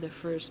have their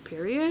first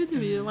period.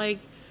 You're like,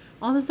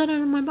 all of a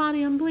sudden in my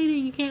body I'm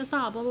bleeding, you can't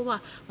stop, blah blah blah.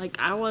 Like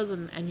I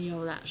wasn't any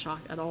of that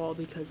shocked at all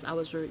because I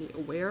was already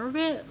aware of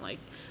it. Like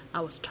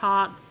I was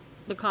taught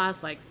the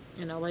class, like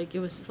like it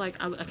was just like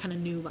I kind of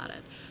knew about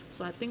it.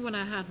 So I think when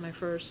I had my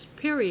first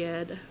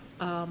period,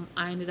 I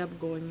ended up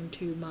going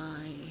to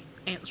my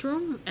aunt's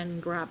room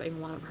and grabbing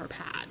one of her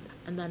pad,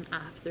 and then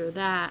after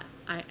that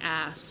I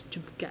asked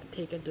to get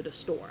taken to the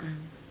store.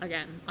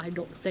 Again, I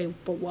don't say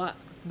for what,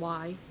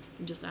 why.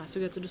 You just ask to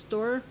get to the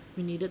store,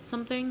 you needed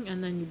something,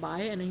 and then you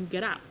buy it, and then you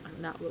get out.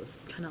 And that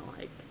was kind of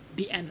like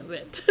the end of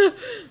it.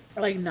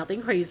 Like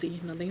nothing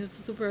crazy, nothing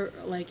super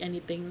like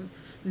anything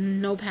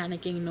no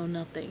panicking, no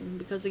nothing.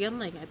 Because again,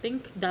 like I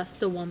think that's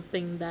the one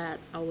thing that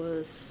I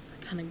was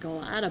kind of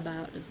glad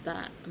about is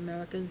that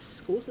American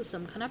school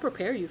system kind of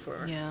prepare you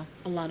for Yeah.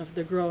 a lot of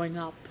the growing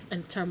up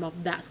in term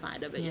of that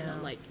side of it. You know,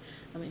 Yeah. like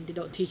I mean, they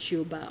don't teach you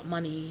about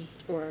money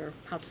or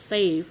how to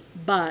save,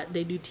 but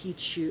they do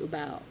teach you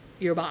about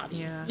your body.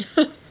 Yeah.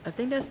 I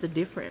think that's the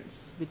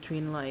difference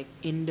between like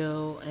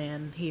Indo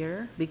and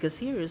here, because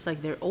here is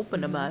like they're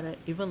open about it.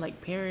 Even like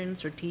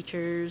parents or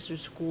teachers or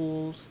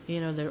schools,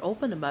 they're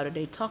open about it.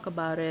 They talk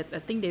about it. I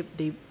think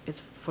they it's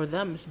for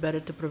them it's better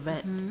to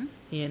prevent,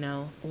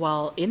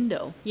 while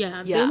Indo,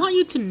 Yeah, they yeah, want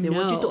you to they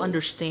want you to know.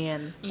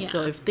 understand.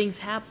 So Yeah, if things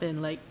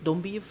happen, like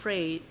don't be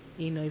afraid.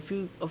 If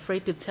you're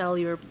afraid to tell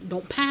your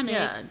don't panic.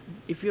 yeah,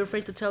 if you're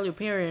afraid to tell your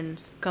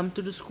parents, come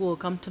to the school,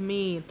 come to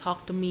me,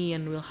 talk to me,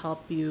 and we'll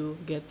help you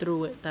get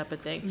through it, type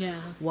of thing.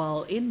 Yeah.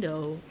 While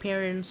Indo,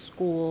 parents,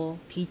 school,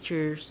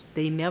 teachers,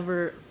 they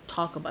never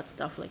talk about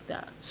stuff like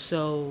that.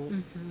 So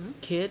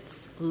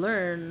kids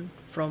learn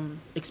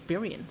from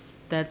experience.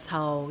 That's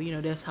how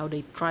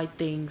they try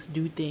things,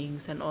 do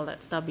things, and all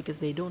that stuff because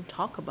they don't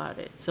talk about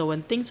it. So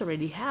when things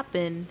already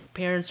happen,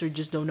 parents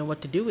just don't know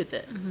what to do with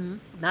it.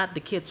 Not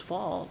the kid's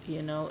fault,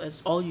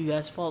 it's all you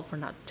guys' fault for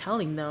not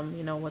telling them,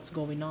 what's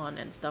going on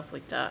and stuff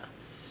like that.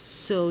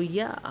 So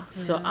yeah,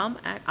 so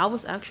Yeah. I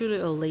was actually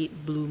a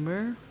late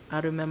bloomer. I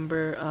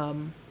remember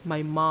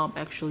my mom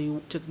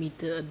actually took me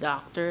to a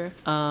doctor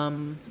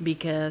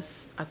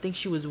because I think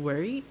she was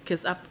worried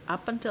because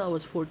up until I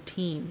was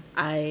 14,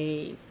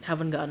 I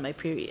haven't gotten my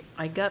period.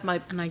 I got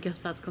my And I guess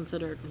that's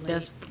considered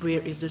late.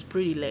 it's just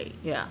pretty late,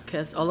 yeah,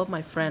 because all of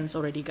my friends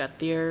already got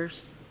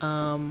theirs.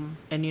 And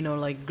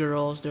like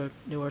girls,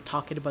 they were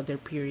talking about their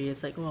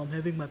periods, like, oh, I'm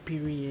having my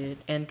period,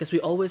 and because we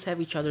always have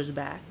each other's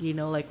back,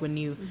 like when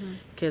you,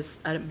 because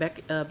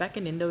back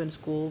in Indo in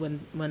school,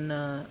 when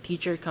a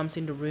teacher comes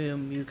in the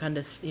room, you kind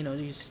of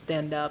you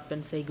stand up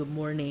and say good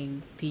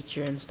morning,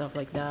 teacher, and stuff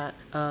like that.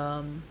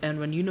 And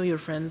when your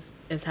friends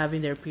is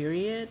having their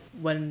period,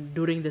 when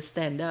during the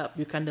stand up,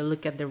 you kind of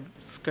look at their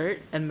skirt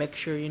and make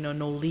sure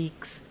no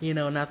leaks,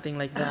 nothing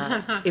like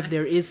that. If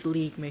there is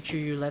leak, make sure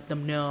you let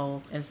them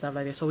know and stuff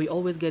like that. So we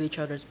always get each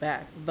other's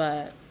back.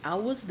 But I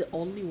was the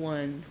only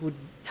one who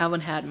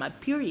haven't had my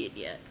period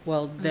yet.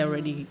 Well, they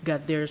already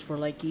got theirs for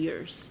like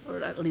years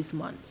or at least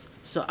months.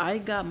 So I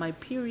got my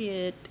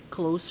period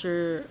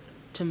closer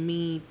to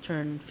me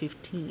turn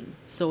 15.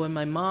 So when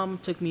my mom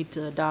took me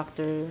to the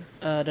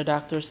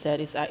doctor said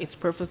it's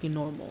perfectly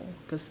normal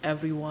because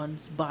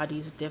everyone's body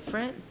is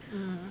different.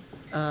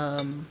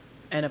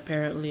 And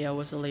apparently I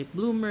was a late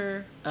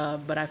bloomer,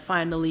 but I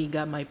finally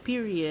got my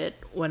period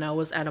when I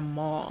was at a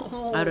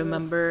mall. I Oh.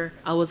 remember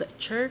I was at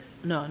church.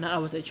 No, not I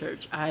was at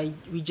church.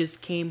 We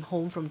just came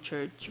home from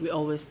church. We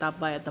always stop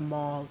by at the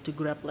mall to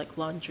grab like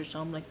lunch or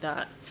something like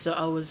that. So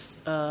I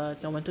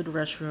went to the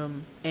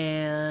restroom,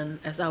 and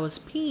as I was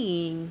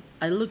peeing,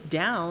 I looked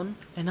down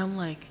and I'm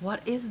like,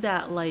 what is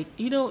that? Like,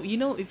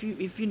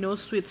 if you know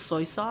sweet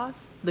soy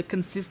sauce, the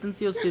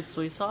consistency of sweet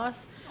soy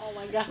sauce, Oh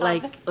my god.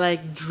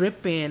 like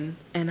dripping,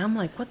 and I'm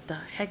like, what the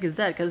heck is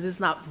that? Because it's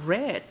not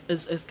red.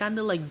 It's kind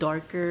of like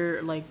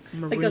darker, like Because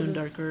maroon,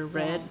 it's- darker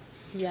red.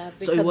 Yeah,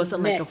 So it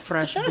wasn't like a mixed.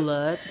 fresh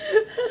blood.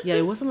 Yeah,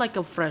 it wasn't like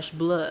a fresh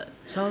blood.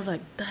 So I was like,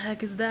 the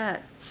heck is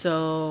that?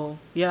 So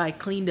yeah, I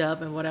cleaned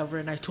up and whatever,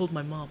 and I told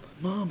my mom,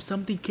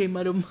 something came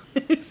out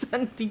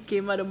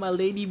of my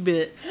lady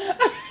bit.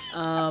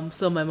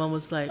 So my mom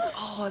was like,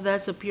 oh,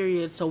 that's a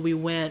period. So we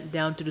went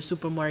down to the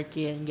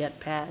supermarket and get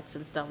pads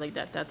and stuff like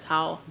that. That's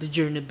how the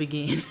journey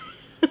began.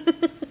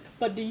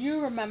 But do you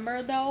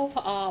remember though,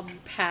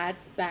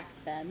 pads back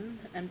then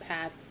and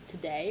pads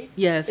today?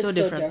 Yeah, it's It's so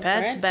so different.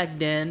 Pads different. back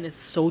then is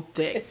so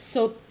thick. It's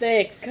so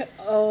thick.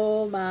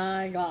 Oh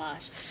my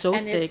gosh. So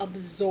and thick. it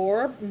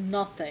absorbed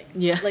nothing.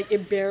 Yeah. Like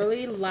it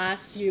barely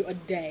lasts you a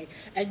day.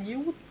 And you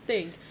would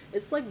think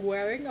it's like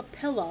wearing a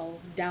pillow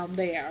down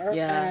there.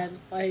 Yeah. And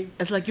like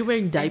It's like you're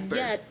wearing diaper.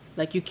 yet-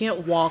 Like you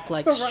can't walk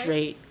like Right.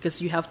 straight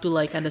because you have to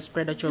like kind of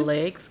spread out your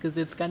legs because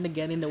it's kind of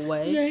getting in the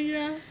way.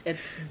 yeah.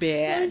 It's Oh my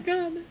bad.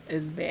 god.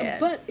 It's bad.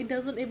 But it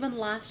doesn't even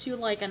last you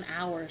like an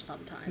hour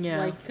sometimes. Yeah.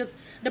 Like, because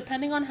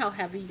depending on how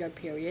heavy your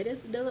period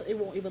is, it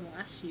won't even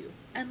last you.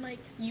 And like,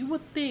 you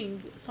would think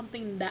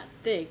something that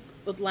thick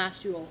would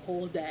last you a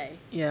whole day,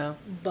 Yeah.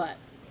 but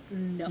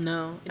no.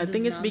 No, It I does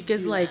think it's not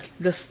because do like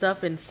that. the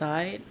stuff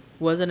inside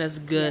wasn't as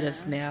good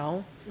as Yeah. now.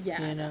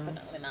 Yeah, you know.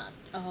 definitely not.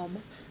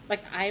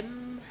 Like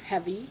I'm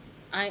heavy.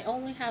 I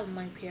only have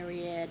my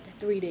period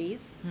 3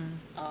 days.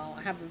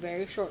 I have a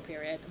very short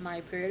period.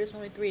 My period is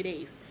only 3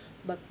 days,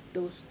 but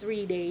those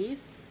 3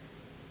 days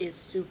is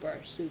super,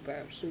 super,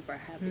 super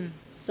heavy.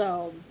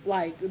 So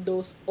like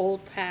those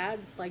old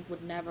pads like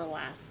would never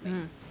last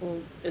me.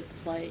 Well,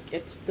 it's like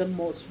it's the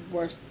most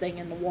worst thing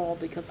in the world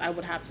because I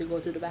would have to go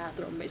to the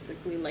bathroom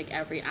basically like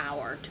every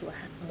hour to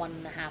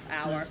 1.5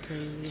 hour That's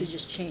crazy. to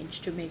just change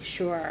to make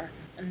sure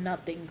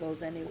nothing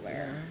goes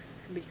anywhere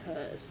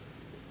because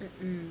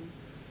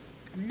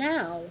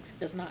now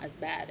it's not as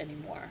bad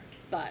anymore,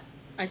 but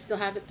I still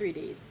have it 3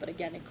 days. But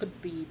again, it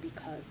could be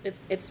because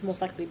it's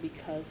most likely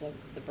because of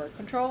the birth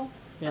control.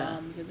 Yeah.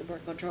 Because the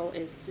birth control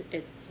is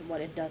it's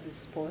what it does is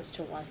supposed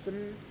to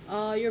lessen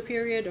your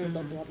period or the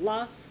blood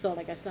loss. So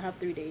like I still have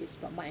 3 days,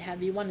 but my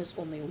heavy one is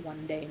only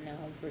 1 day now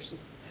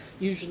versus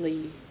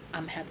usually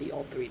I'm heavy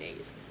all 3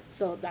 days.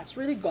 So that's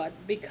really good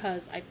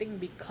because I think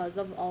because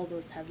of all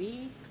those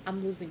heavy,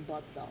 I'm losing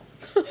blood cells.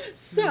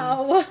 So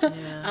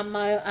Yeah.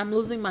 I'm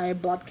losing my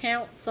blood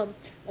count. So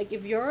like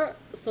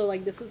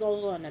like this is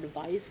also an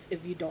advice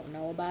if you don't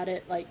know about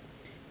it. Like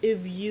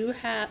if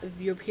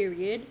your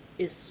period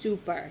is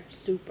super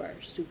super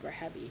super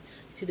heavy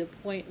to the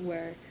point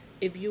where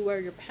if you wear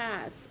your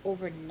pads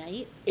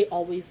overnight it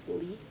always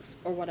leaks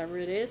or whatever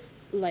it is,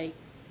 like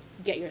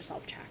get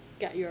yourself checked,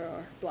 get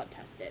your blood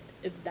tested.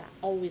 If that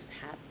always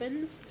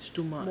happens, It's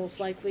too most much.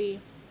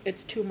 likely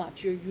it's too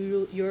much.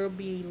 You'll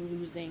be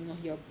losing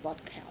your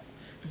blood count.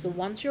 So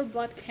once your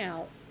blood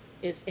count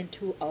is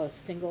into a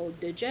single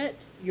digit,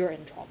 you're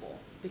in trouble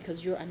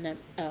because you're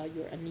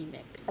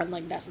anemic, and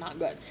like that's not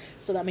good.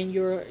 So that means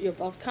your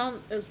blood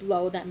count is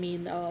low. That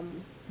means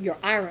your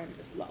iron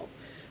is low,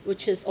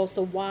 which is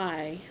also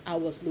why I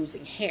was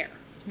losing hair.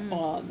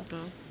 Um,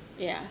 Okay.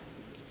 yeah.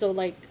 So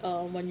like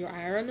when your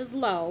iron is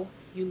low,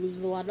 you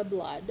lose a lot of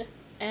blood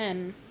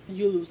and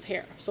you lose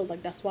hair. So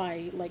like that's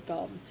why like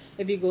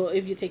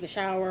if you take a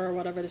shower or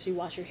whatever it is, you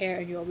wash your hair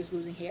and you're always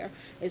losing hair,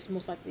 it's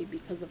most likely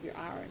because of your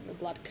iron, your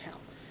blood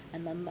count.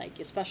 And then like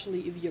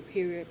especially if your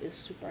period is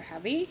super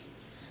heavy,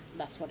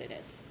 that's what it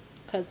is.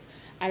 Cuz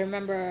I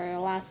remember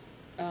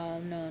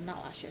no, not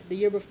last year, the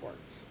year before,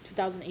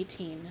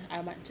 2018, I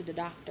went to the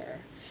doctor.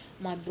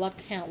 My blood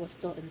count was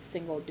still in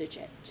single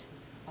digit.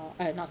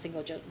 Not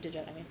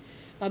digit, I mean.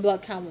 My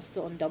blood count was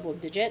still in double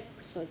digit,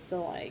 so it's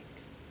still like,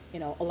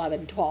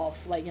 11,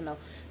 12, like,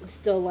 it's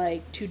still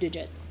like 2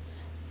 digits.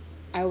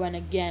 I went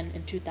again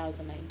in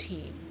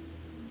 2019,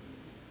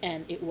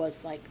 and it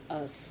was like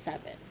a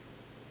 7.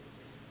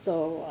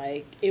 So,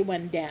 like, it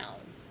went down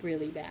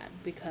really bad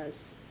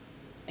because,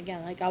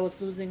 again, like, I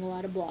was losing a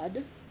lot of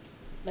blood.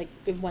 Like,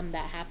 when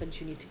that happens,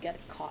 you need to get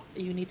it caught.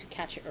 You need to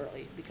catch it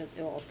early because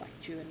it will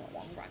affect you in the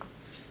long run.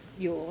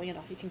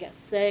 You can get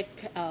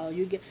sick.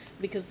 You get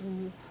because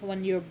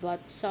when your blood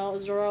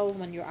cells are low,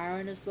 when your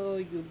iron is low,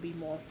 you'll be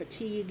more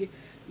fatigued.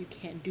 You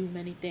can't do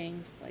many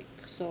things like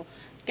so.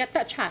 Get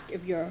that check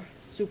if you're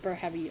super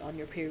heavy on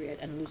your period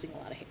and losing a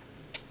lot of hair.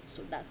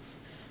 So that's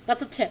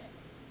a tip.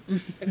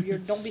 If you're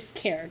don't be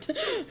scared.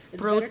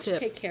 It's Pro better to tip.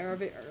 take care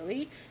of it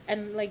early,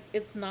 and like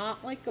it's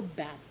not like a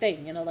bad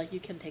thing. Like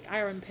you can take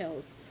iron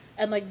pills,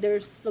 and like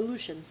there's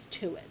solutions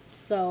to it.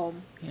 So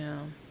Yeah.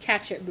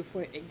 catch it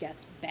before it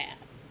gets bad.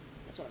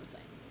 That's what I'm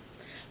saying.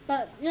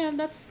 But yeah,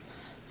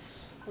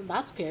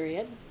 that's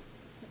period.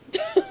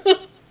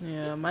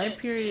 Yeah. My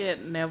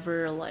period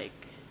never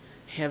like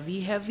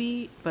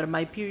heavy, but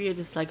my period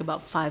is like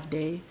about 5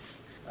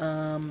 days.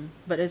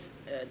 But it's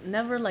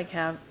never like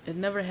have it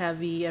never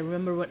heavy. I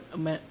remember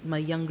when my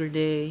younger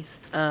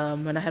days,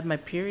 when I had my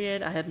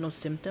period, I had no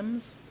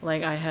symptoms.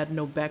 Like I had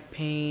no back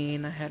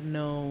pain, I had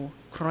no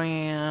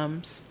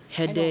cramps,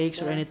 I don't headaches,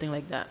 or either. anything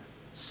like that.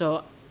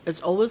 So it's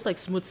always like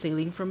smooth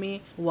sailing for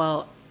me.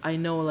 While I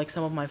know like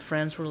some of my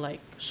friends were like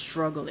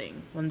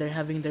struggling when they're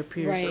having their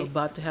periods or Right.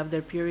 about to have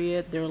their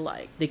period. They're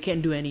like they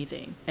can't do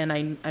anything. And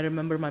I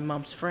remember my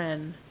mom's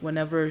friend,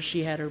 whenever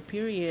she had her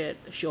period,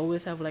 she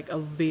always have like a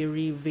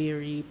very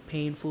very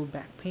painful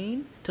back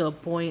pain to a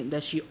point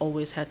that she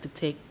always had to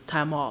take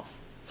time off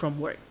from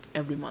work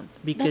every month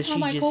because That's how she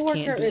my just coworker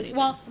can't do is. anything.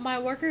 Well, my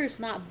worker is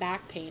not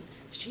back pain.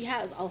 She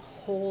has a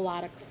whole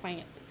lot of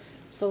cramp.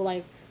 So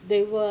like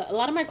a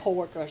lot of my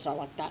coworkers are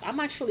like that. I'm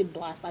actually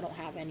blessed. I don't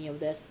have any of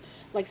this.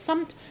 Like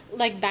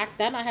like back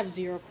then I have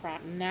zero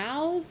cramp.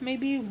 Now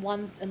maybe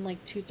once in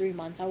like 2 3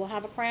 months I will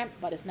have a cramp,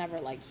 but it's never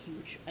like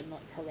huge and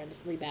like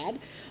horrendously bad.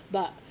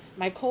 But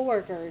my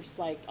coworkers,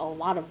 like a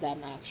lot of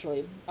them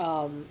actually,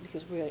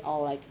 because we're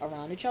all like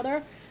around each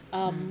other,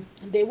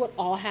 they would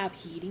all have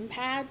heating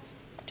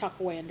pads tucked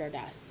away in their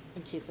desk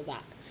in case of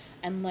that.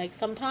 And like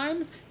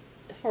sometimes,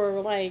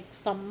 for like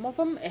some of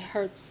them, it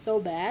hurts so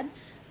bad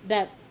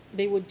that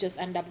they would just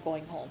end up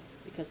going home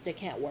because they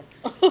can't work.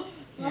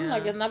 I'm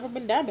like, Yeah. it's never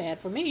been that bad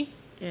for me.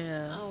 I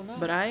Yeah, don't know.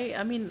 but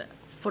I mean,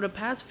 for the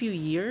past few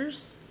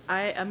years,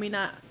 I mean,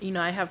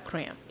 I have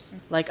cramps.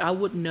 Like I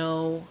would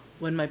know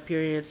when my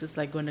periods is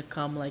like going to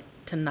come, like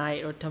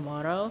tonight or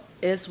tomorrow,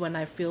 is when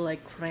I feel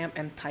like cramp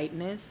and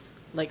tightness,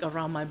 like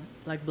around my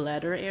like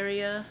bladder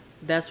area.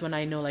 That's when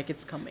I know like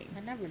it's coming.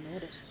 I never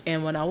noticed.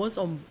 And when I was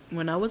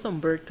on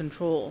birth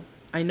control,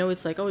 I know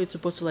it's like, oh, it's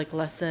supposed to like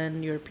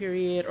lessen your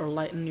period or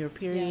lighten your Yeah.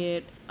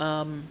 period.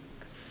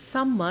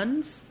 Some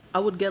months I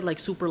would get like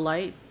super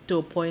light to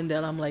a point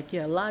that I'm like,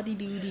 yeah, la di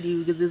doo di doo,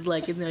 because it's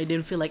like, I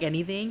didn't feel like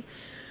anything.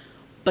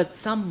 But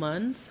some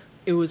months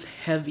it was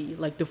heavy.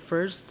 Like the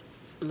first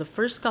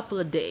couple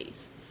of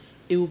days,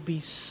 it would be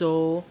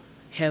so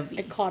It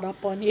heavy. caught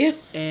up on you.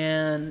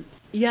 And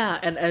yeah,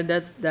 and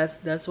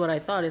that's what I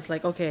thought. It's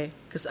like, okay,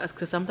 because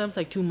sometimes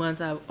like 2 months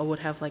I would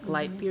have like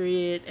light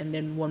period, and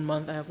then one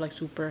month I have like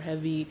super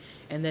heavy,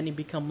 and then it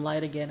become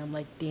light again. I'm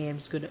like, damn,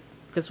 it's gonna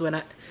Because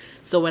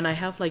when I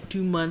have like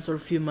 2 months or a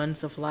few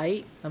months of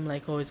light, I'm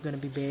like, oh, it's gonna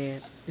be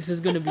bad. This is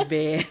gonna be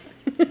bad.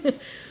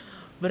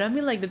 But I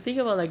mean, like the thing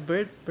about like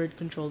birth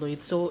control though,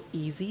 it's so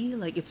easy,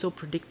 like it's so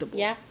predictable.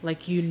 Yeah.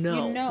 Like You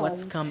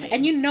what's know, coming.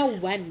 and you know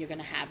when you're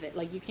gonna have it.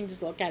 Like you can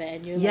just look at it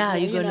and you're Yeah,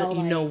 like, you're gonna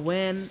you know, like,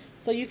 when.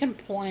 so you can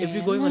plan. If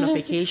you're going on a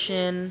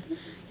vacation,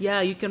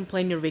 yeah, you can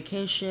plan your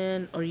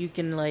vacation, or you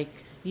can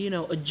like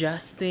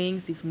adjust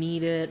things if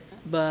needed.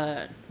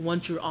 But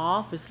once you're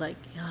off, it's like,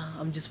 yeah,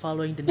 I'm just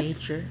following the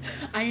nature.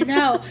 I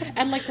know,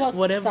 and like what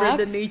Whatever the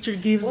sucks, nature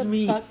gives what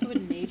me. sucks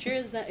with nature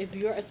is that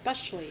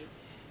especially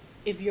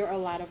if you're a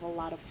lot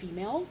of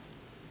female,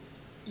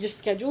 your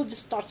schedule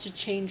just starts to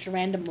change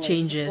randomly.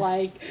 Changes.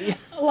 Like, Yeah.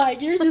 like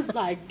you're just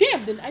like,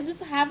 damn, did I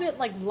just have it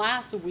like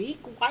last week?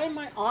 Why am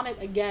I on it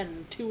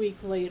again 2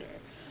 weeks later?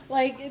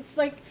 Like, it's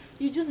like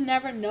you just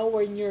never know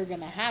when you're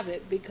gonna have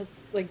it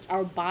because like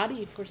our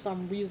body for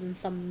some reason,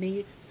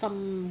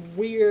 some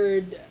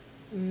weird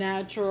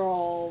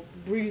natural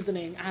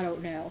reasoning, I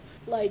don't know.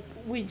 Like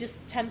we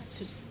just tends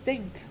to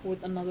sync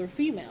with another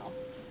female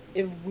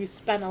if we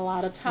spend a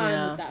lot of time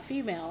Yeah. with that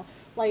female.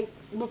 Like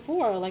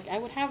before, like I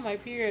would have my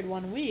period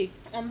 1 week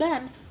and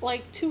then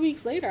like 2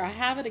 weeks later I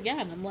have it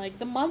again. I'm like,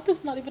 the month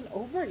is not even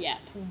over yet.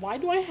 Why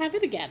do I have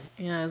it again?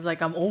 Yeah, it's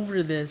like I'm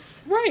over this.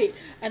 Right.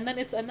 And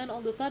then all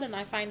of a sudden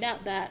I find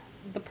out that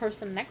the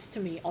person next to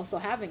me also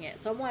having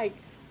it. So I'm like,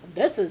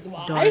 this is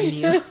why. Darn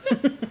you.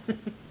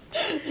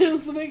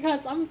 It's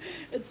because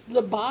it's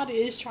the body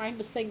is trying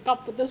to sync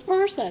up with this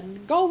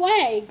person. Go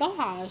away,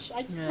 gosh!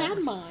 I just Yeah. had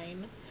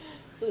mine.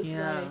 So it's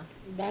Yeah. like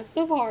that's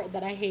the part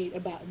that I hate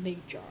about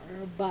nature.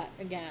 But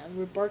again,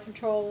 with birth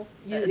control,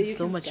 It's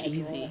so can much schedule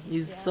easy. it.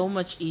 It's Yeah. so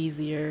much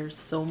easier.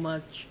 So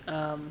much.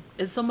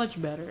 It's so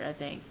much better. I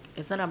think.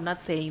 It's not. I'm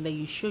not saying that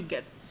you should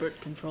get birth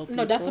control.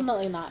 No, People.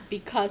 definitely not.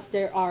 Because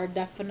there are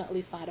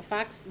definitely side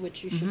effects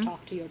which you should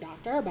talk to your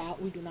doctor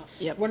about. We do not.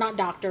 Yep. We're not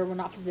doctor. We're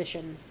not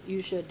physicians. You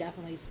should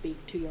definitely speak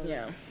to your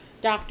Yeah.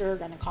 doctor,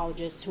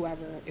 gynecologist,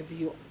 whoever, if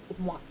you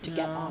want to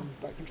get Yeah. on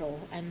birth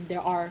control. And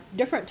there are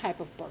different type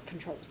of birth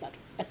controls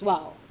as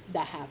well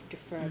that have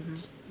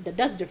different that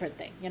does different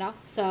thing.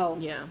 So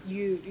Yeah.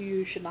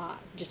 you should not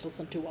just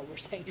listen to what we're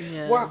saying.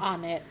 Yeah. We're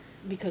on it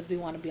because we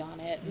want to be on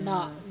it, Yeah.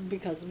 not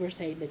because we're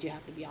saying that you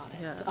have to be on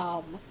it.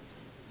 Yeah.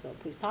 So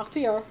please talk to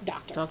your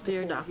doctor. Talk to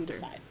your before doctor. You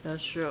decide.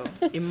 That's true.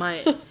 It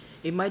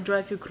might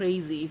drive you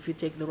crazy if you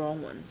take the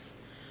wrong ones.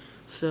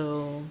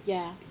 So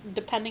Yeah,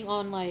 depending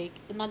on like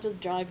not just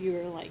drive you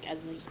like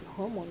as like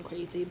hormone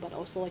crazy, but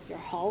also like your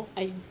health.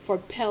 For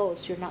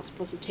pills, you're not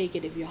supposed to take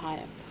it if you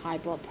have high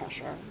blood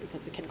pressure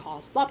because it can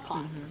cause blood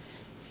clot.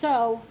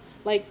 So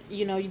like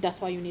that's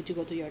why you need to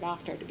go to your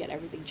doctor to get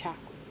everything checked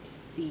to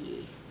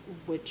see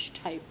which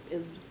type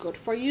is good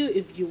for you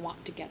if you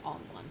want to get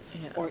on one,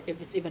 Yeah. or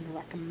if it's even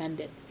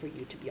recommended for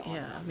you to be on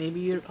yeah, one maybe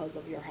you're because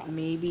of your health.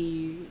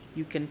 maybe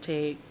you can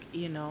take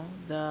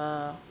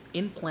the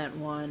implant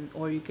one,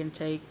 or you can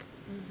take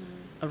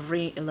a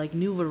ring like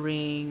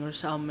NuvaRing or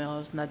something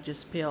else, not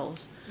just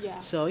pills.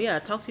 Yeah. So yeah,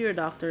 talk to your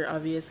doctor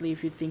obviously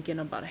if you're thinking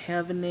about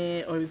having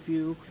it, or if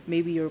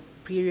maybe your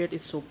period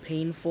is so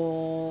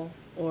painful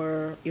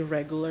or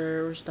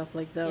irregular or stuff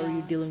like that, or Yeah.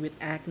 you're dealing with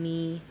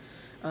acne.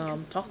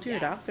 Because- Talk to your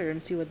yeah. doctor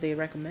and see what they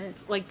recommend.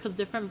 Like because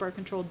different birth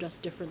control does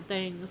different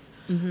things.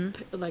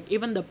 Mm-hmm. Like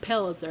even the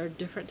pills, there are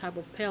different type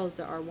of pills.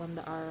 There are one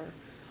that are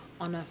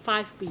on a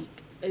 5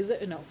 week. Is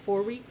it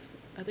 4 weeks?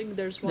 I think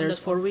there's one There's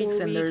that's 4 on weeks,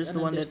 and there's then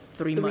the one there's that's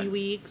 3 3 months.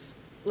 weeks.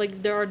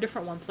 Like there are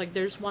different ones. Like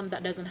there's one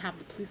that doesn't have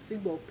the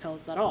placebo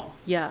pills at all.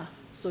 Yeah.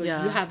 So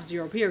Yeah. you have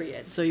 0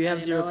 periods. So you have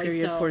And, 0 like,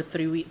 period so- for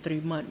 3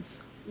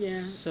 months.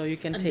 Yeah. So you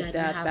can And take then you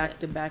that have back it.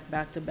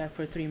 to back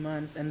for 3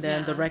 months, and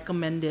then the Yeah.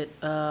 recommended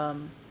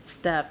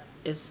step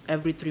is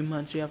every 3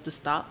 months you have to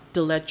stop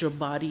to let your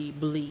body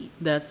bleed.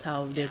 That's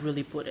how they Yeah.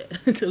 really put it.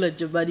 To let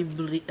your body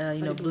bleed,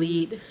 Body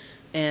bleed,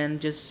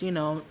 and just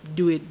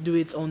do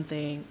its own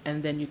thing,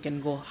 and then you can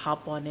go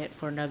hop on it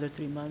for another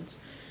 3 months,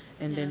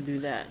 and then Yeah. do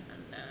that.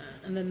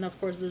 And then of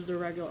course there's the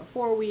regular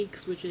 4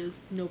 weeks, which is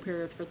no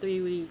period for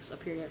 3 weeks, a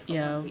period for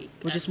Yeah, 1 week.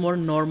 which is And- more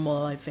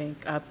normal. I think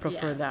I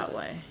prefer Yeah, that so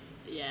way.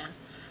 Yeah,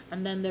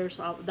 and then there's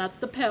that's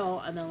the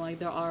pill, and then like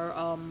there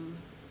are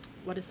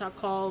what is that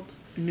called?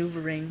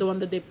 NuvaRing, The one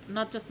that they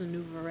not just the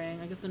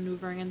NuvaRing, I guess the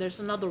NuvaRing, and there's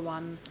another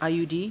one,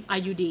 IUD.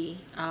 IUD.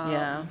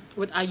 Yeah.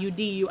 With IUD,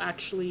 you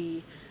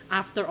actually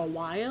after a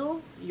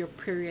while your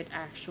period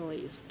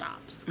actually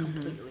stops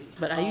completely.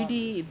 But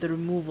IUD, the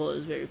removal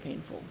is very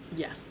painful.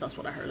 Yes, that's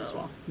what I heard as So,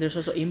 well. there's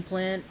also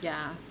implant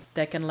Yeah,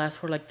 that can last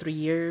for like 3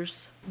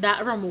 years.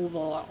 that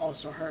removal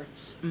also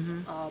hurts.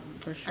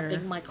 For sure. I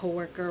think my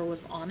coworker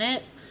was on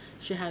it.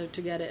 She had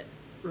to get it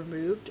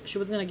removed. She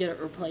was gonna get it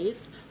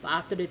replaced, but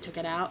after they took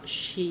it out,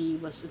 she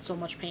was in so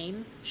much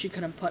pain she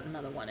couldn't put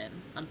another one in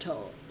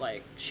until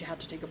like she had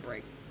to take a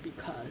break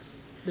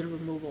because the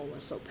removal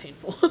was so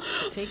painful.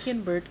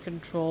 Taking birth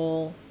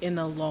control in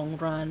a long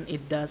run,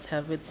 it does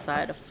have its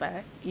side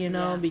effect,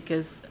 Yeah.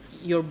 because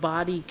your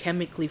body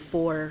chemically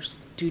forced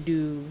to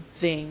do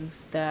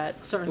things that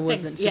it Certain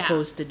wasn't things, yeah.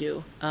 supposed to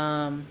do.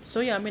 So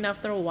yeah, I mean,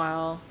 after a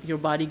while, your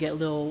body get a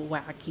little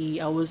wacky.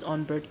 I was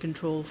on birth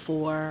control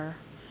for,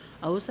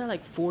 I was at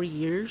like 4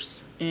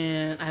 years,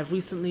 and I've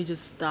recently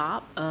just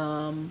stopped.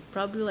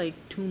 Probably like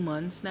 2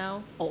 months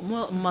now,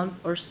 well, a month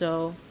or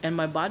so, and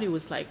my body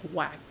was like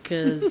whack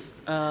because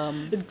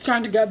It's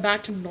trying to get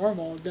back to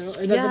normal. It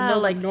doesn't yeah, know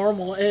like what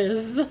normal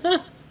is.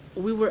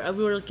 we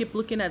were keep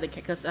looking at it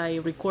because I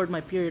record my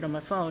period on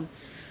my phone,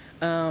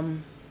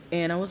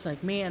 and I was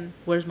like, man,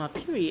 where's my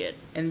period?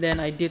 And then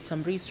I did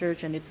some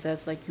research, and it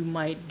says like you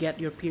might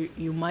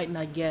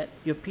not get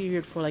your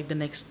period for like the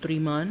next 3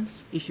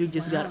 months if you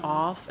just got Wow.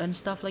 off and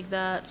stuff like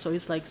that. So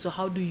it's like, so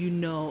how do you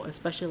know?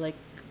 Especially like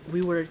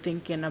we were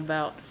thinking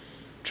about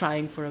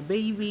trying for a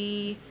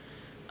baby.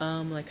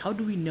 Like how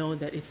do we know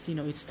that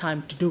it's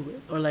time to do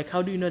it, or like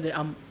how do you know that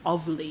I'm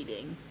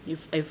ovulating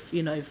if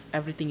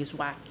everything is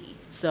wacky?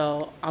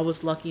 So I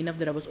was lucky enough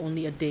that I was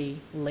only a day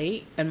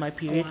late and my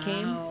period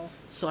came. Wow.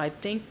 So I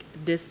think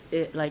this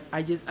it like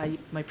I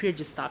my period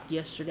just stopped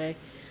yesterday.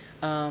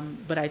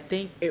 But I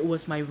think it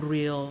was my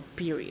real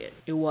period.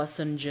 Wow. It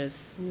wasn't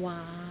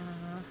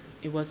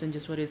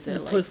just, what is The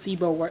it, like,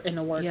 placebo work in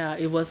the work. yeah,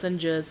 it wasn't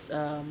just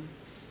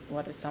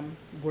what is some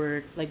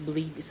word like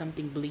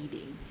something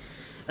bleeding.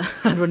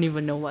 I don't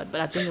even know what, but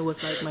I think it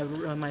was like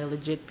my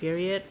legit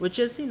period, which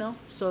is,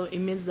 so it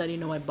means that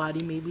my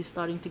body may be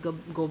starting to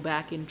go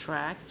back in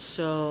track,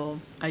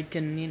 so I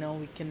can,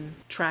 we can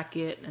track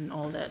it and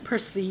all that.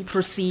 Proceed.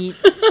 Proceed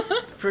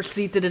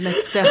to the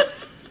next step.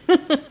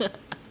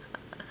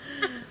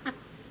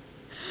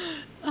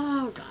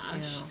 Oh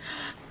gosh. Yeah.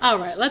 All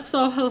right, that's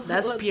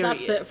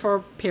period. it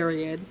for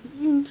period.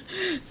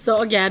 So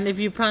again, if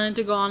you plan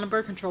to go on a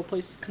birth control,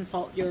 please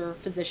consult your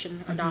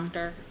physician or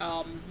doctor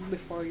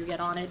before you get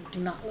on it. Do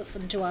not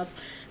listen to us.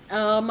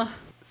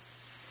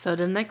 So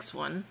the next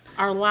one,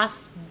 Our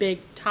last big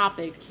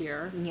topic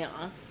here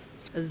yes,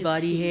 is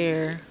body the-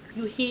 hair.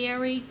 You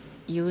hairy?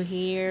 You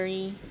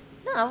hairy?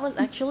 No,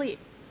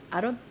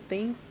 I don't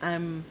think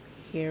I'm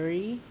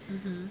hairy.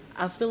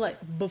 I feel like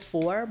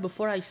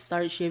before I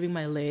started shaving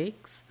my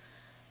legs,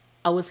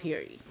 I was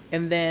hairy.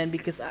 And then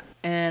because I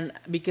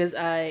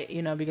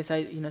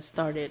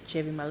started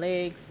shaving my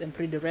legs and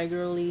pretty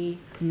regularly,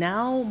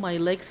 now my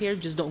legs hair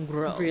just don't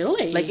grow.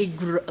 Really? Like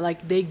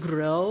they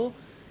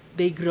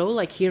grow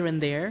like here and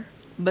there,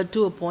 but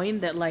to a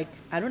point that like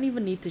I don't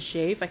even need to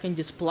shave. I can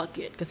just pluck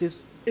it because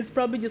it's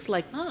probably just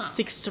like Ah.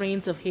 6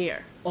 strands of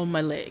hair on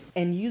my leg.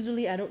 And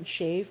usually I don't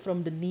shave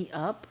from the knee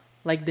up,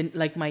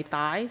 like my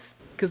thighs,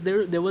 because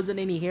there wasn't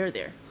any hair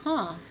there.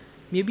 Huh.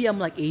 Maybe I'm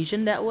like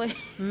Asian that way.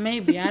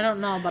 Maybe, I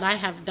don't know, but I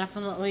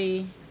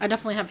definitely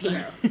have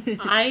hair.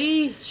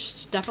 I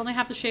definitely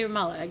have to shave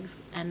my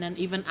legs, and then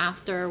even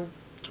after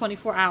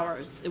 24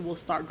 hours, it will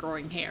start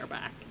growing hair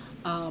back.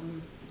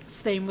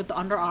 Same with the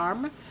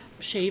underarm.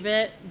 Shave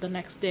it, the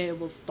next day it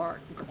will start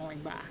growing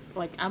back.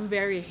 Like, I'm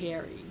very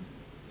hairy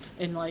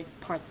in like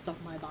parts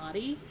of my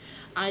body.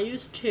 I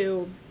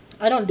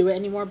don't do it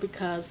anymore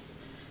because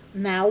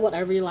now what I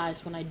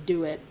realize when I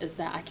do it is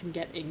that I can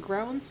get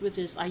ingrowns, which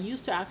is I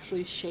used to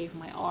actually shave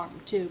my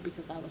arm too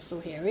because I was so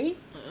hairy.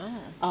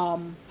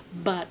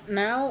 But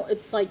now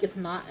it's like it's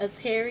not as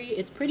hairy.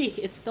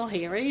 It's still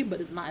hairy, but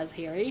it's not as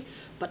hairy.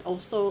 But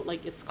also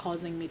like it's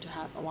causing me to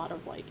have a lot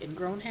of like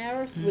ingrown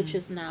hairs, which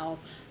is now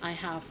I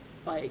have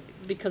like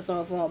because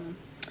of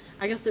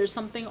I guess there's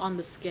something on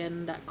the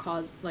skin that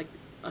caused like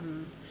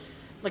an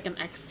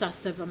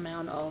excessive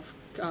amount of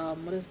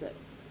what is it?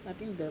 I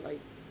think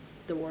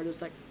the word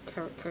is like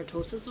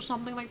keratosis or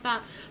something like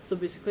that. So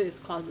basically it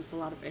causes a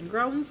lot of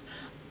ingrowns,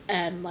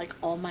 and like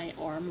all my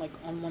arm, like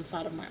on one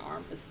side of my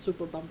arm is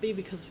super bumpy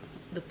because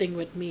the thing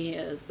with me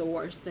is the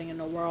worst thing in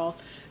the world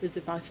is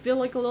if I feel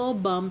like a little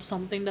bump,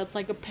 something that's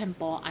like a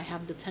pimple, I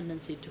have the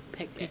tendency to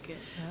pick it. Yeah.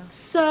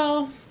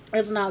 So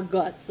it's not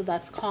good. So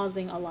that's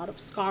causing a lot of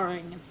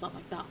scarring and stuff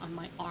like that on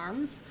my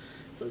arms.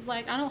 So it's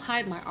like I don't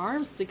hide my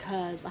arms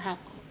because I have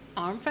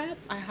arm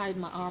fats. I hide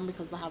my arm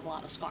because I have a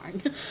lot of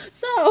scarring.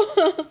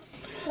 So,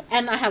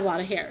 and I have a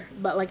lot of hair.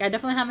 But like I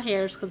definitely have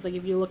hairs because like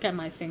if you look at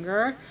my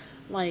finger,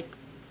 like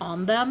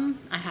on them,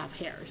 I have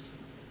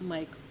hairs.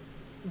 Like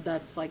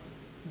that's like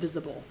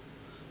visible.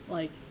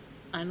 Like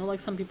I know like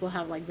some people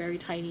have like very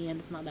tiny and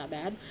it's not that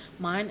bad.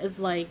 Mine is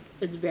like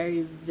it's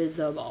very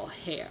visible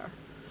hair.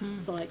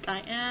 So like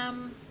I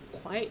am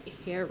quite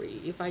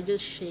hairy. If I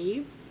just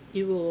shave,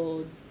 it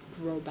will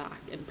grow back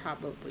in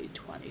probably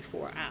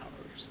 24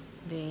 hours.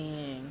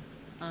 Dang.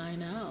 I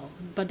know.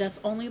 But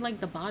that's only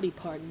like the body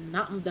part,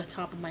 not the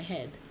top of my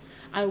head.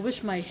 I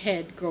wish my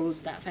head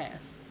grows that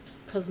fast.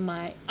 Because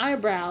my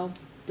eyebrow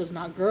does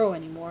not grow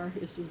anymore.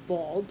 It's just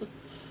bald.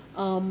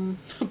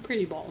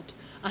 Pretty bald.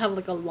 I have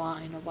like a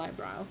line of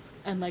eyebrow.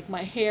 And like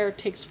my hair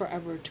takes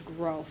forever to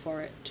grow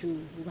for it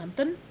to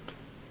lengthen.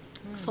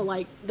 So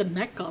like the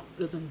neck up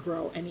doesn't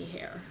grow any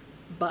hair.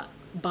 But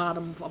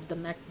bottom of the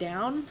neck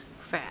down,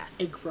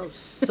 Fast. it grows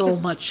so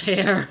much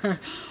hair.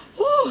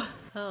 Whew.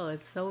 Oh,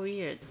 it's so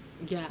weird.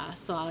 Yeah,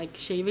 so like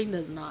shaving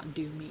does not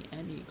do me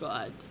any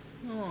good.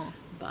 Oh.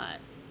 But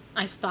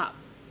I stopped.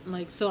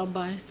 Like so, but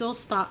I still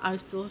stop. I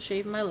still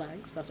shave my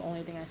legs. That's the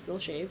only thing I still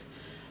shave.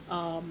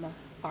 Um,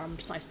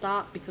 Arms I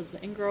stop because of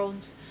the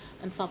ingrowns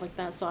and stuff like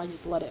that. So I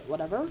just let it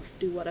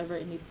do whatever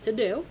it needs to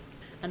do.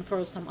 And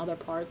for some other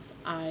parts,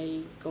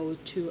 I go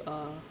to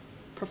a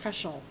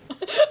professional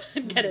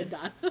and get it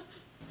done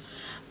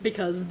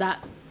because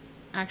that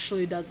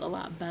actually does a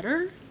lot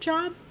better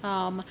job.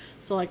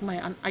 So like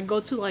I go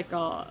to like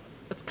a,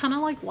 it's kind of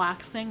like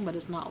waxing, but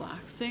it's not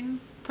waxing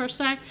per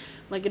se.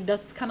 Like it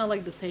does kind of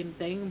like the same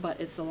thing, but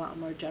it's a lot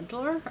more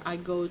gentler. I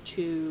go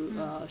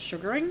to a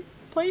sugaring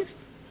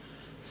place,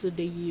 so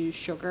they use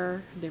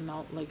sugar. They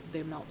melt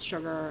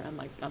sugar and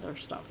like other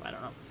stuff. I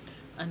don't know,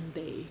 and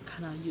they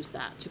kind of use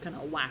that to kind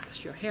of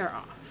wax your hair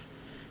off.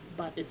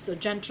 But it's so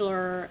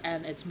gentler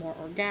and it's more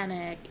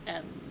organic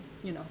and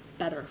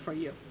better for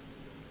you.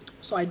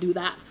 So I do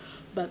that.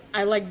 But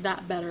I like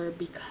that better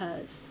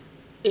because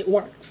it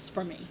works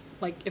for me.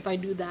 Like if I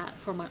do that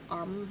for my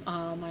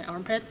my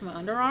armpits, my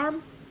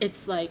underarm,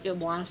 it's like it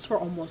lasts for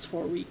almost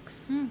 4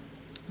 weeks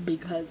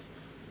because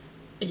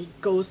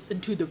it goes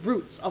into the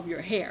roots of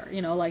your hair.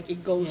 Like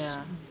it goes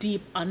Yeah.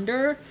 deep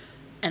under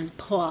and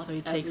pluck So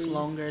it takes every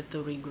longer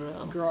to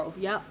regrow. grow.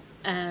 Yep.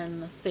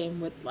 And same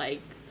with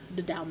like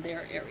the down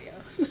there area.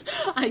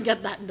 I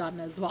get that done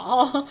as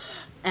well.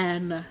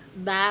 And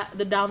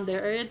the down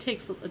there area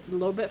it's a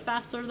little bit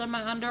faster than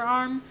my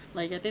underarm.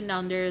 Like I think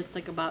down there it's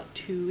like about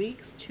 2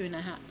 weeks,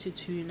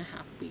 2.5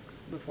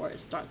 weeks before it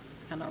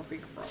starts kind of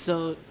regrowing.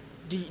 So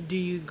do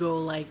you go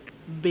like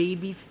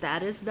baby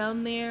status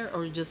down there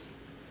or just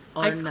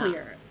or I not?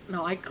 clear it.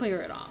 No, I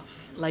clear it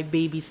off. Like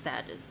baby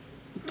status.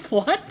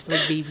 What?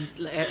 Like baby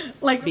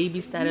Like baby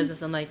status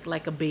as in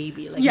like a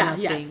baby, like Yeah,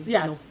 nothing,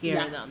 yes, no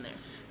hair yes. down there.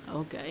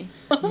 Okay.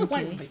 What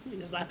Okay. baby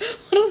is that?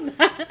 What is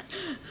that?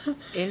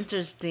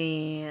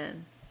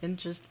 Interesting.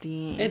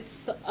 Interesting.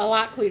 It's a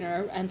lot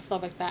cleaner and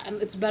stuff like that,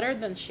 and it's better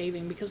than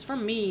shaving because for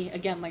me,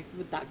 again, like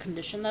with that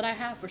condition that I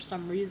have, for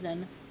some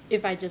reason,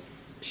 if I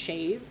just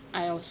shave,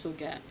 I also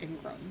get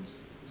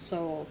ingrowns.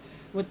 So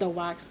with the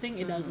waxing,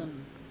 it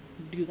doesn't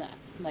do that.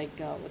 Like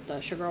with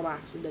the sugar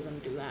wax, it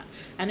doesn't do that,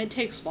 and it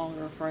takes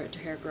longer for it to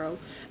hair grow.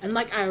 And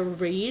like I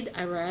read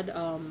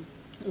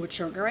with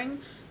sugaring,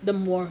 the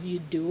more you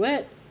do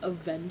it,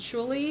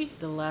 eventually,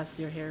 the less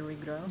your hair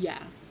regrow.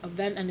 yeah,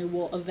 and it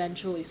will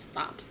eventually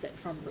stops it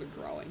from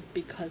regrowing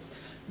because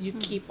you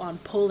keep on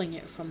pulling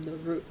it from the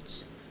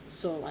roots.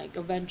 So like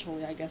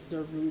eventually, I guess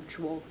the roots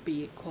will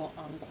be quote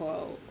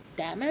unquote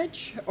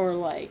damaged, or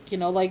like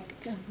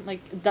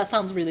that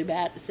sounds really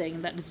bad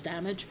saying that it's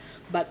damaged,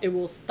 but it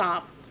will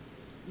stop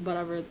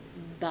whatever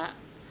that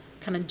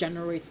kind of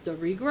generates the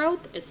regrowth.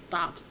 It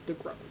stops the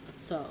growth.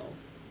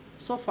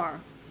 So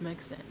far,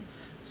 Makes sense.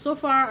 so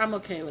far, I'm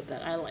okay with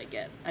it. I like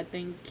it. I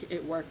think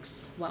it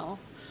works well.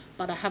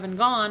 But I haven't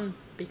gone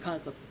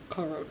because of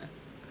Corona.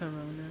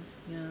 Corona.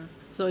 Yeah.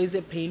 So is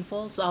it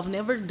painful? So I've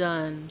never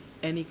done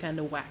any kind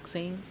of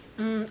waxing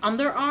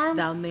Underarm?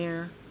 down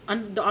there.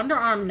 The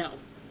underarm, no.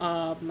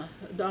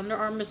 The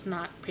underarm is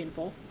not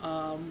painful.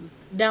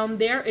 Down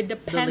there, it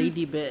depends. The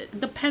lady bit.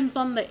 Depends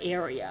on the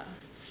area.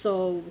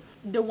 So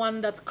the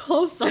one that's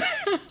closer,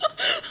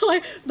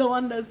 like the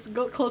one that's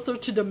closer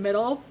to the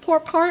middle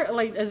part,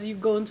 like as you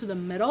go into the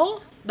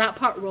middle, that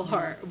part will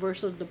hurt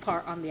versus the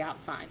part on the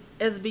outside.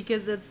 It's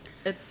because it's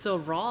so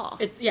raw.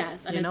 It's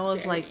yes, and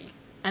it's like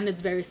and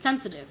it's very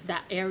sensitive.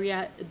 That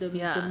area, the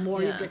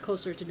more you yeah. get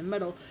closer to the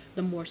middle,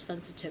 the more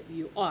sensitive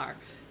you are.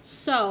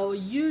 So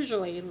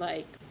usually,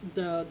 like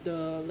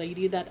the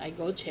lady that I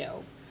go to,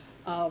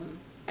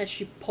 as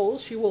she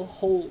pulls, she will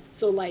hold.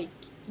 So like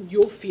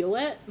you'll feel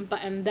it,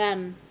 and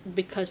then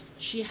because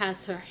she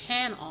has her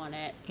hand on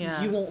it,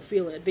 Yeah. you won't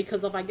feel it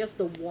because of I guess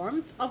the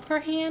warmth of her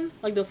hand,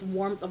 like the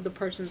warmth of the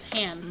person's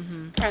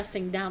hand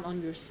pressing down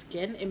on your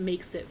skin, it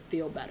makes it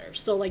feel better.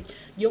 So like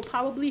you'll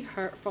probably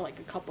hurt for like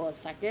a couple of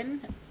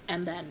seconds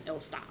and then it'll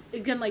stop.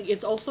 Again, like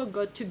it's also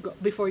good to go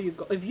before you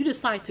go. If you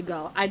decide to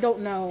go, I don't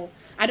know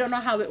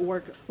how it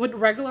works with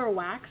regular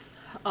wax.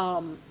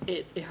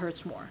 It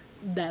hurts more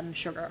than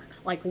sugar.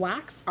 Like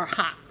wax are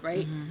hot,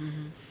 right?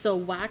 So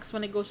wax,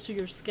 when it goes to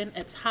your skin,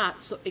 it's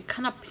hot, so it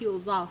kind of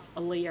peels off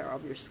a layer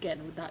of your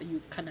skin without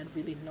you kind of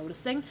really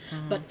noticing.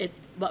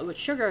 But with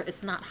sugar,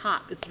 it's not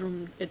hot. It's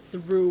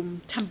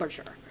room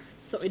temperature,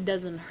 so it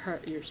doesn't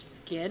hurt your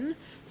skin.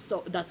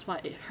 So that's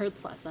why it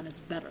hurts less and it's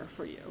better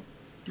for you.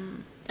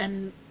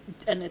 And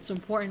it's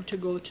important to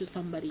go to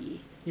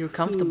somebody you're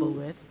comfortable who-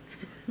 with.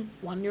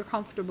 one you're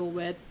comfortable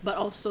with, but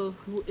also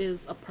who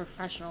is a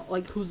professional,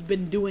 like who's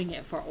been doing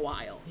it for a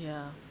while.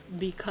 Yeah.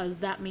 Because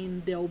that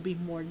means they'll be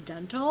more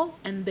gentle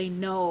and they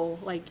know,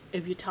 like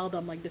if you tell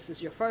them like this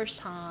is your first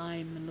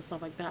time and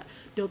stuff like that,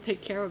 they'll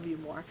take care of you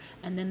more.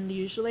 And then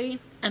usually,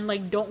 and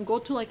like don't go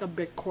to like a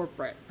big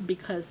corporate,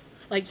 because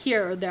like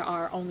here there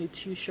are only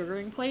two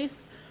sugaring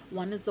places.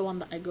 One is the one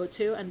that I go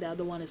to, and the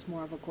other one is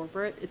more of a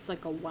corporate. It's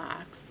like a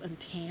wax and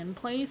tan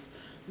place.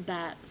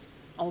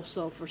 that's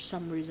also for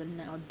some reason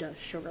now does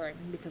sugaring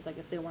because I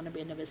guess they want to be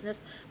in the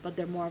business, but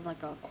they're more of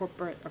like a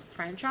corporate or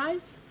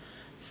franchise.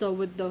 So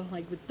with the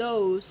like with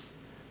those,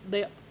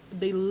 they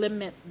they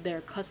limit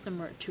their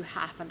customer to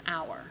half an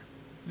hour.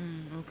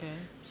 Okay.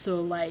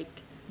 So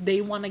like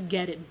they want to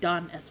get it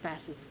done as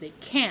fast as they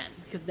can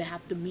because they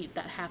have to meet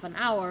that half an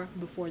hour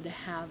before they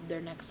have their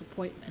next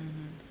appointment.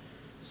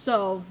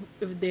 So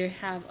if they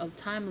have a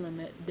time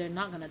limit, they're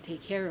not gonna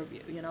take care of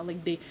you. You know,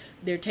 like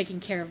they're taking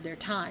care of their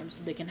time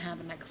so they can have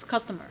a next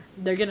customer.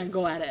 They're gonna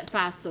go at it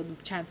fast, so the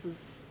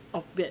chances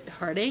of it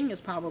hurting is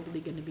probably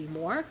gonna be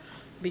more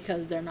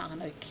because they're not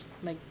gonna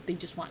like they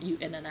just want you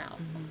in and out.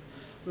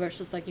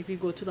 Versus like if you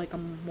go to like a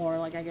more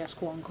like I guess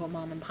quote unquote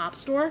mom and pop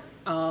store,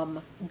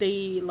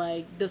 they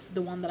like this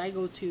the one that I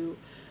go to,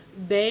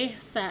 they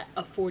set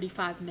a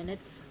 45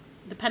 minutes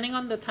depending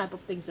on the type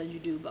of things that you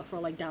do, but for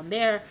like down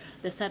there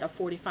they set a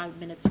 45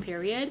 minutes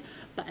period,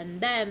 but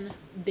and then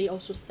they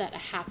also set a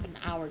half an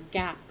hour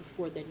gap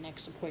before their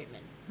next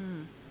appointment.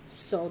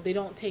 So they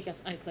don't take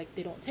as like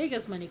they don't take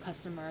as many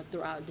customers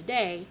throughout the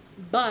day,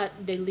 but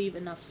they leave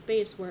enough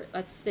space where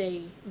let's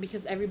say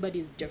because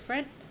everybody's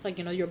different, like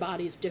you know your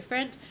body is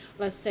different.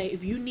 Let's say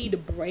if you need a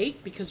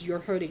break because you're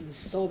hurting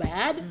so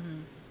bad,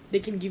 they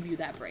can give you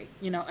that break,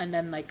 you know, and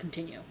then like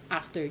continue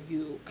after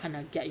you kind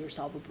of get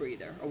yourself a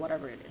breather or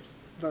whatever it is.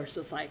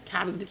 Versus like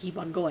having to keep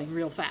on going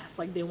real fast,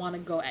 like they want to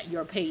go at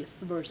your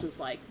pace.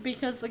 Versus like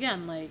because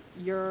again, like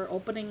you're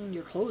opening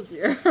your clothes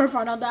here in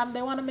front of them,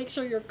 they want to make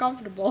sure you're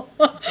comfortable.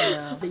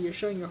 Yeah. That you're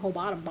showing your whole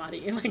bottom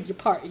body, like your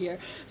part here.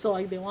 So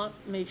like they want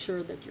to make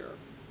sure that you're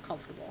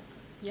comfortable.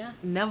 Yeah.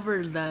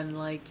 Never done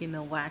like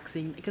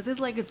waxing because it's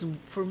like it's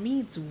for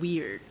me it's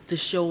weird to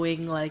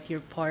showing like your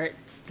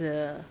parts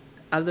to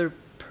other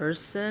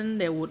person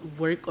that would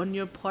work on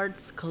your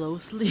parts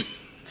closely.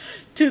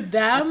 To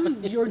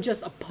them, you're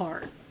just a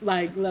part.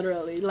 Like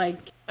literally,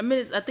 like I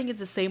mean, I think it's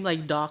the same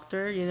like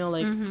doctor,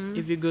 like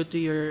if you go to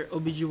your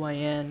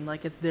OBGYN,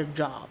 like it's their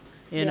job,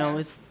 yeah.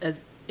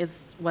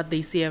 it's what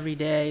they see every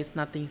day. It's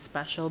nothing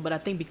special. But I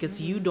think because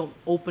you don't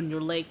open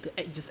your leg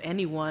to just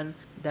anyone,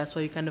 that's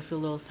why you kind of feel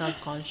a little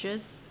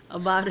self-conscious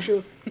about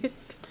True. it.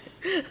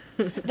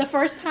 The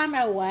first time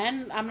I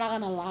went, I'm not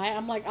gonna lie,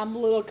 I'm a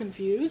little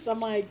confused. I'm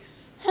like,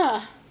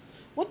 huh,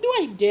 what do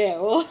I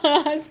do?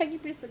 It's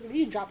like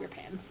you drop your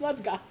pants.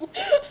 Let's go.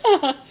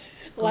 I'm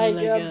Like,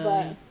 like,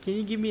 but can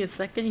you give me a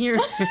second here?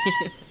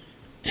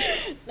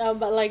 no,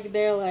 but like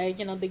they're like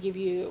they give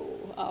you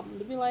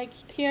they'll be like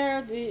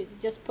here,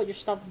 just put your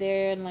stuff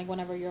there and like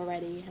whenever you're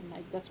ready and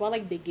like that's why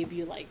like they give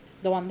you like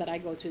the one that I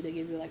go to they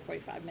give you like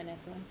 45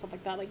 minutes and stuff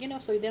like that like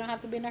so they don't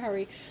have to be in a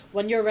hurry.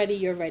 When you're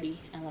ready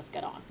and let's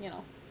get on.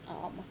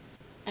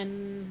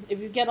 And if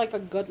you get like a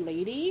good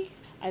lady,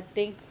 I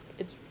think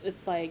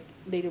it's like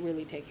they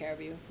really take care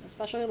of you,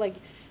 especially like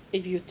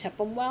if you tip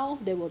them well,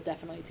 they will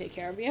definitely take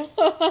care of you.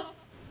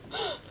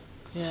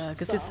 Yeah,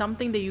 because it's So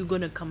something that you're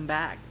gonna come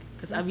back.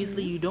 Because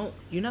obviously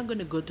you're not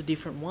gonna go to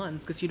different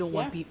ones because you don't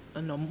yeah.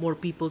 want more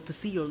people to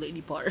see your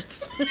lady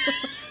parts.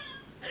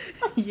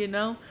 you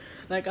know,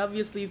 like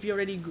obviously if you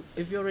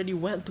already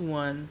went to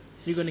one,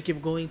 you're gonna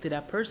keep going to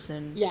that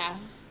person. Yeah.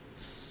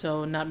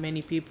 So not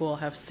many people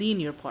have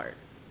seen your part.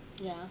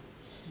 Yeah.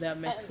 That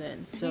makes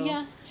sense. So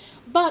Yeah,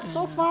 but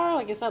so yeah, far,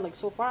 like I said, like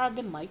so far I've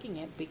been liking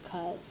it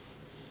because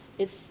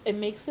it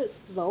makes it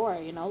slower,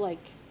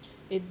 like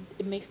it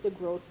makes the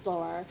growth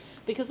slower.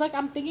 Because like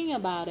I'm thinking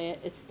about it,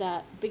 it's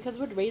that because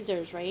with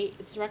razors, right,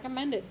 it's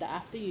recommended that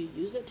after you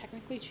use it,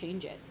 technically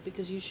change it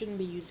because you shouldn't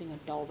be using a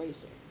dull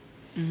razor.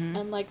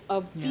 And like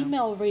a yeah,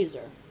 female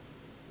razor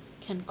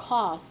can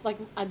cost like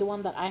the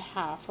one that I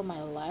have for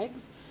my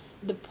legs,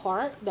 the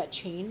part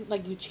that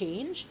you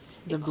change,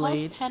 the it costs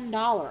blades.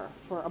 $10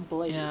 for a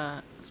blade.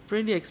 Yeah, it's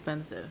pretty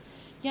expensive.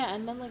 Yeah,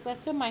 and then like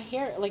let's say my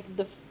hair, like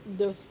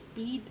the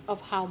speed of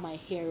how my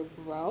hair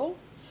grow,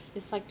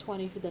 it's like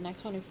 20 for the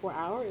next 24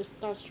 hours. It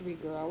starts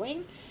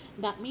regrowing.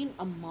 That means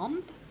a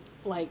month,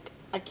 like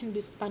I can be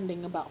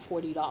spending about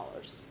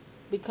 $40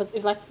 because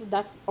if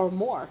that's or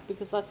more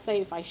because let's say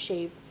if I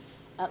shave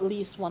at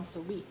least once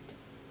a week,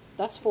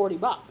 that's $40.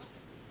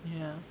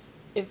 Yeah,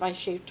 If I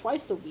shave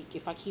twice a week,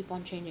 if I keep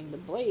on changing the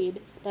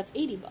blade, that's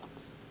 $80.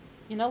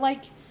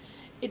 Like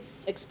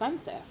it's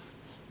expensive.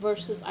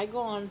 Versus I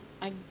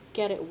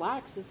get it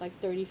waxed, it's like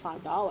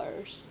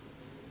 $35,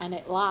 and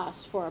it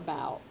lasts for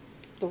about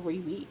 3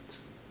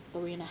 weeks,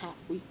 3.5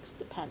 weeks,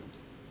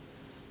 depends.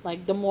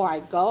 Like the more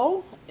I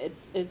go,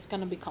 it's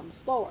gonna become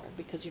slower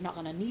because you're not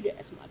gonna need it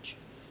as much.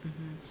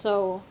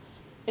 So,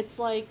 it's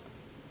like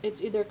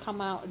it's either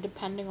come out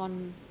depending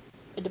on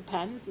it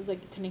depends. It's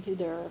like it can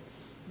either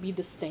be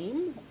the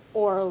same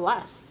or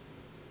less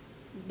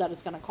that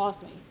it's gonna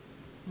cost me.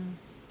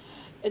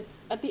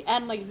 It's at the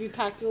end, like if you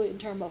calculate in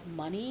terms of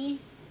money,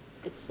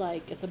 it's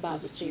like it's about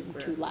it's the same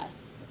cheaper. to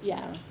less.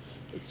 Yeah. Yeah.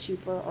 It's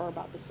cheaper or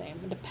about the same.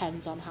 It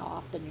depends on how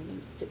often you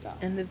need to go.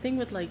 And the thing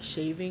with like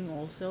shaving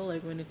also,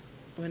 like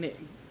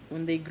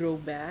when they grow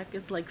back,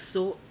 it's like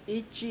so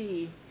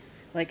itchy.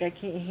 Like I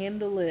can't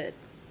handle it.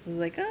 It's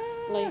like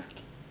Like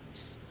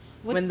just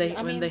With, I when the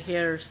mean,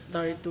 hair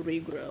started to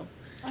regrow.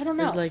 I don't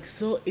It's know. like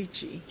so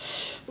itchy.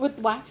 With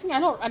waxing, I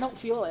don't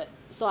feel it.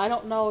 So I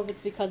don't know if it's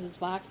because it's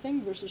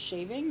waxing versus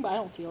shaving, but I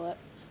don't feel it.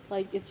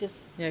 Like it's just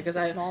Yeah, it's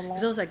because normal.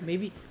 I was like,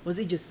 maybe is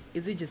it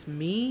just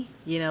me?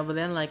 But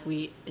then like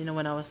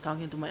when I was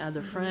talking to my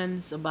other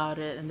friends about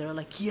it, and they were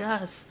like,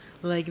 yes,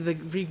 like the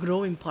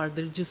regrowing part,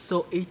 they're just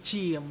so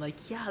itchy. I'm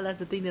like, yeah, that's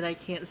the thing that I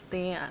can't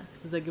stand.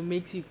 It's like it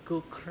makes you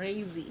go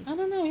crazy. I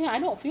don't know. Yeah, I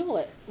don't feel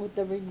it with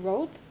the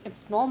regrowth.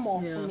 It's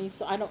normal for Yeah. me,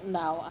 so I don't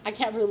know. I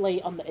can't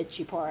relate on the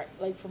itchy part.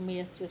 Like for me,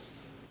 it's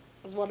just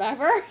it's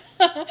whatever.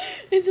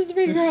 It's just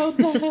regrowth.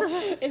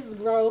 It's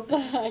growth,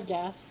 I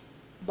guess.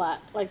 But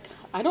like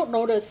I don't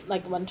notice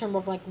like in terms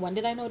of like when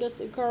did I notice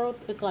it growth?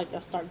 It's like I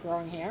start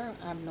growing hair.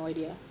 I have no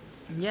idea.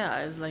 Yeah,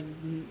 it's like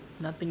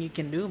nothing you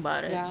can do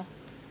about it. Yeah,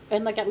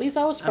 and like at least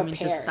I was I mean, to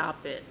prepared.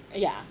 stop it.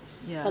 Yeah,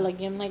 but Yeah. like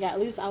and like at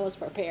least I was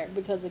prepared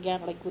because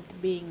again like with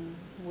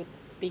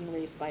being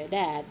raised by a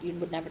dad, you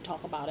would never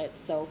talk about it.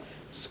 So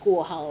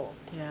school how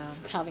Yeah.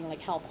 having like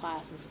health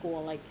class in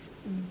school like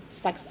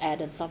sex ed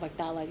and stuff like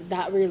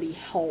that really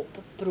helped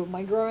through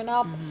my growing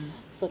up.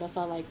 So that's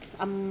why like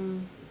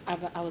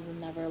I was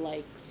never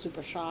like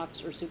super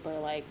shocked or super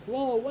like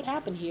whoa what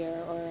happened here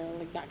or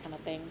like that kind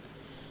of thing.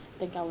 I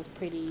think I was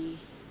pretty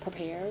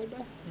prepared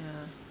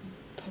Yeah.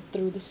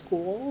 through the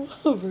school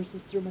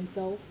versus through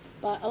myself.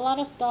 But a lot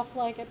of stuff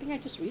like I think I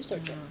just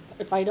research it.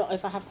 If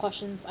I have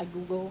questions, I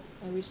Google,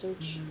 I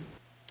research.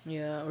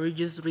 Yeah. Or you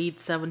just read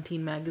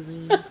 17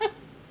 magazine.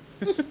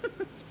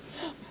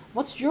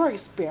 What's your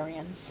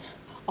experience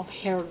of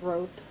hair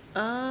growth?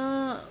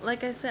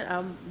 Like I said,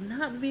 I'm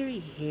not very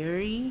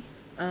hairy.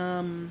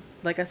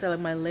 Like I said, like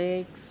my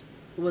legs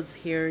was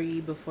hairy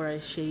before I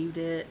shaved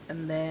it,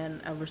 and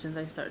then ever since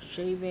I started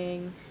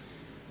shaving,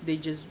 they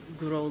just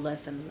grow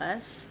less and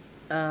less.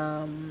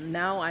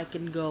 Now I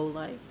can go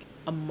like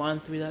a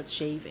month without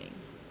shaving,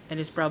 and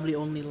it's probably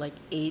only like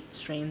 8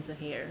 strands of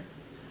hair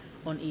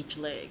on each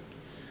leg.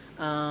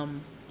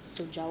 Um,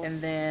 So and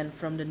jealous. then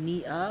from the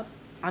knee up,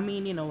 I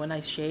mean, when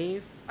I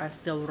shave, I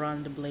still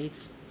run the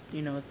blades,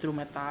 through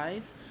my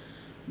thighs,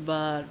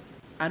 but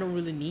I don't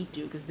really need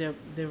to because there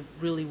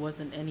really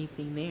wasn't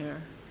anything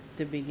there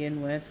to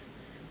begin with.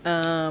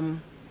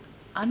 Um,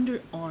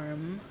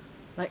 Underarm,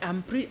 like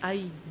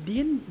I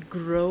didn't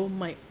grow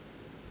my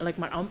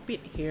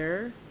armpit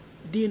hair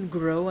didn't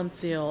grow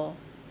until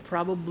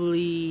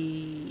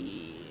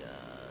probably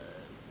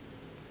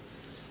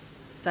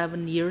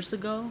 7 years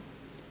ago.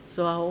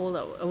 So how old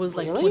I was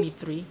like Really?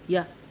 23.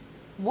 Yeah,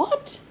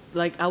 What?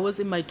 like I was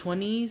in my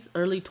 20s,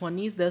 early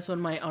 20s. That's when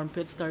my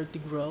armpit started to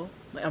grow.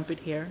 My armpit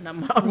hair, not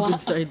my armpit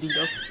What? started to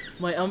grow.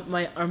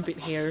 My armpit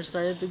hair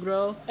started to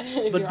grow.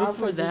 If But your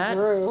before armpit just that,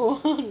 grew,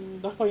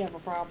 don't you have a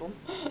problem?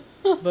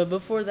 but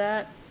before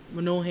that,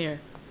 no hair.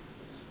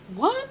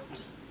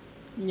 What?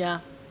 Yeah,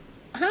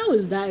 How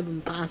is that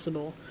even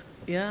possible?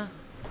 yeah.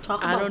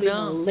 Talk I about don't being a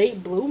know.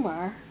 late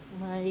bloomer.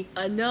 Like,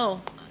 I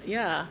know.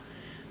 Yeah,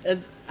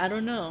 I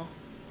don't know.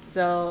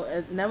 So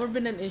it's never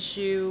been an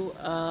issue.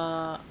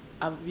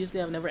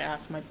 Obviously I've never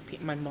asked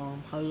my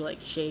mom how to like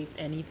shave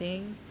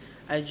anything.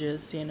 I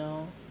just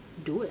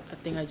do it. I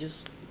think I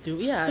just do.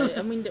 Yeah,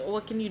 I mean,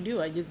 what can you do?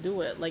 I just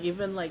do it. Like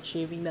even like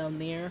shaving down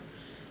there,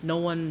 no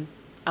one.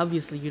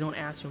 Obviously, you don't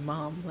ask your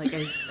mom. Like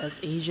as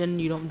Asian,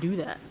 you don't do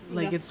that.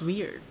 Like Yeah. it's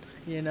weird,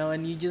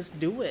 and you just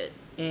do it,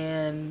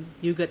 and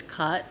you get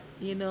cut.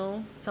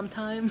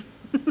 Sometimes.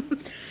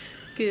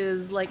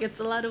 Cause like it's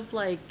a lot of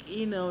like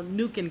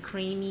nook and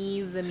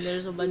crannies, and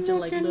there's a bunch of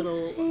Nook like and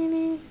little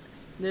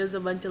crannies. there's a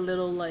bunch of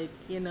little like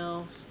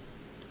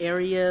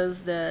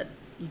areas that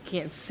you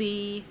can't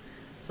see.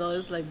 So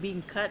it's like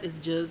being cut is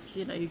just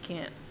you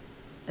can't.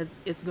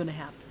 It's gonna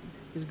happen.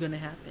 It's gonna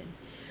happen.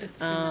 It's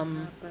gonna Um,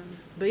 happen.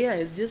 but yeah,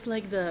 it's just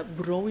like the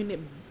growing it,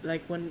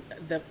 like when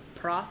the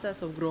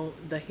process of grow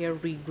the hair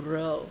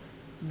regrow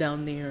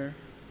down there.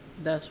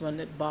 That's when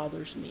it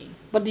bothers me.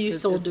 But do you 'Cause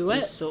still it's do it?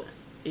 just so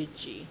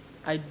itchy.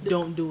 I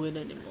don't do it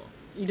anymore.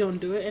 You don't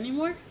do it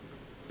anymore?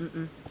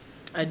 Mm-mm.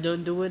 I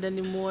don't do it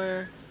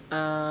anymore.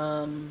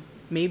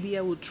 Maybe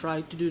I would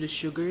try to do the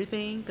sugar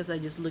thing because I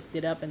just looked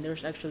it up and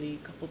there's actually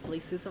a couple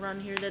places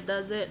around here that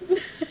does it.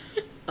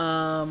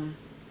 Um,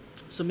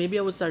 so maybe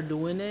I would start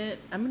doing it.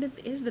 I mean,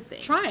 here's the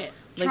thing. Try it.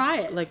 Like, Try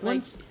it. Like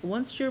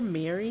once you're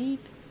married,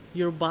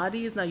 your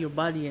body is not your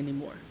body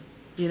anymore.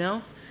 You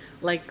know,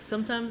 like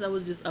sometimes I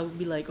would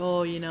be like,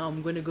 oh,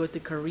 I'm gonna go to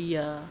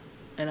Korea,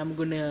 and I'm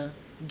gonna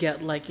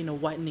get like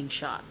whitening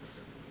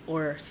shots,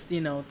 or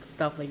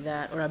stuff like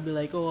that, or I'd be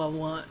like, oh, I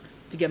want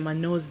to get my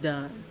nose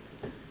done,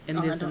 and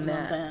Oh, I this don't and know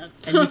that,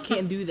 that. and you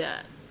can't do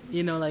that.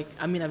 Like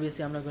I mean,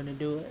 obviously I'm not gonna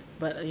do it,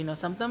 but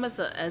sometimes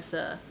as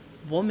a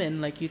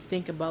woman, like you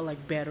think about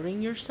like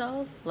bettering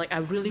yourself. Like I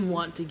really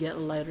want to get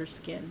lighter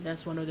skin.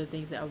 That's one of the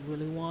things that I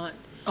really want.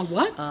 A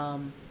what?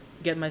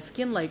 Get my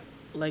skin like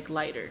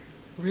lighter.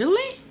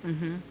 Really?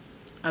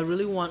 I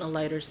really want a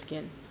lighter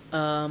skin.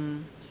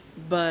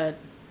 But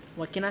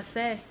what can I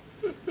say?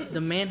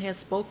 The man has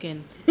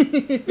spoken.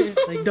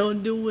 Like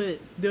don't do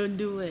it. Don't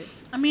do it.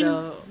 I mean,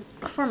 So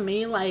for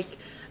me, like,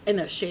 in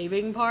a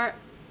shaving part,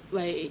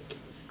 like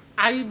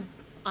I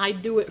I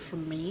do it for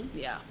me.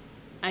 Yeah.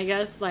 I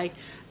guess like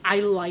I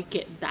like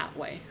it that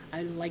way.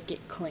 I like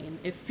it clean.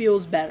 It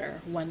feels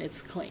better when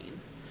it's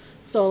clean.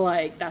 So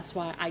like that's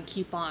why I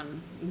keep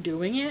on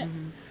doing it.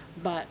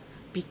 But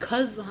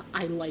because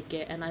I like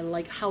it and I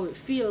like how it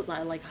feels,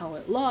 I like how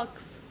it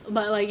looks.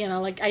 But like,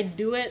 like I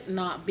do it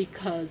not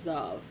because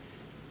of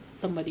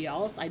somebody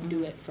else. I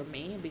do it for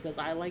me because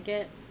I like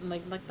it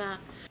like that.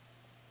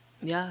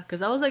 Yeah,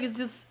 because I was like, it's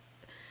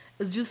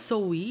just so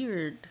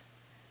weird.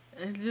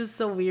 It's just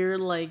so weird.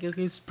 Like,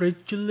 okay, spread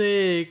your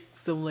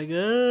legs. I'm like,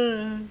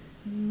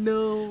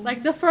 no.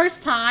 Like the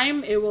first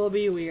time it will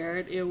be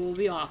weird. It will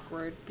be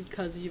awkward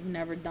because you've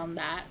never done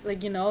that.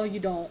 Like, you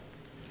don't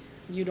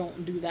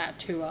do that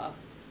to a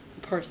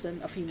person,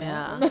 a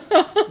female.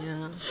 Yeah,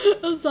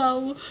 yeah,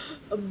 So,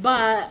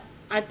 but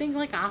I think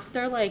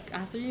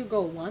after you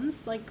go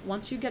once, like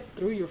once you get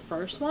through your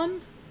first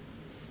one,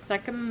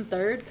 second and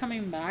third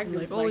coming back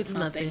like, is oh, like it's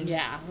nothing. nothing.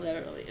 Yeah,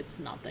 literally, it's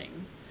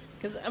nothing.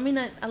 Because I mean,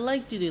 I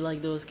like to do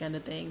like those kind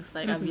of things.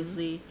 Like,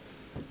 obviously,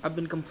 I've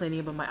been complaining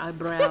about my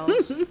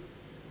eyebrows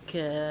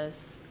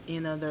because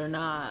they're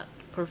not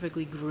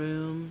perfectly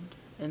groomed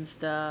and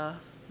stuff.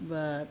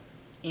 But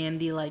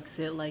Andy likes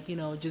it. Like,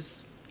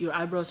 just your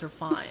eyebrows are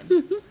fine.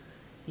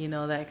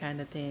 That kind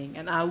of thing.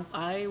 And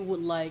I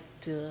would like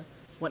to,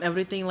 when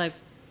everything like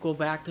go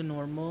back to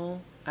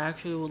normal, I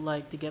actually would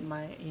like to get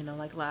my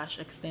like lash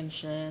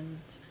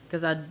extensions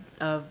because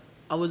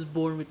I was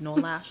born with no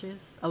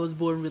lashes. I was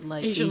born with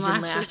like Asian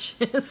Asian lashes.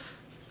 lashes,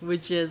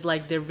 which is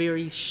like they're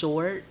very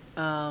short.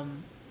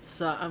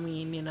 So I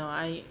mean,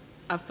 I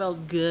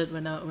felt good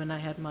when I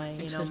had my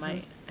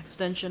my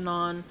extension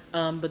on.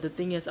 But the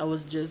thing is,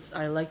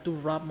 I like to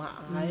rub my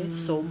eyes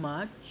so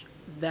much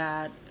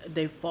that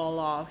they fall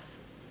off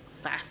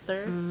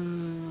faster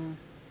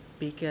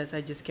because I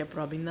just kept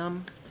rubbing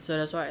them. So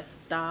that's why I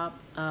stopped.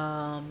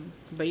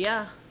 But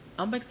yeah,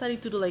 I'm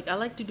excited to do like I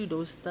like to do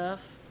those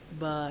stuff,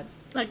 but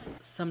Like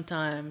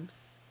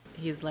sometimes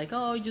he's like,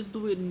 oh, just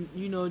do it,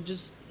 and,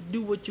 just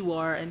do what you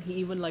are. And he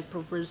even like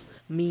prefers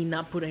me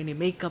not put any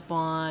makeup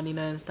on,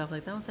 and stuff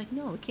like that. I was like,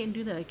 no, I can't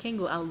do that. I can't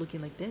go out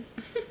looking like this.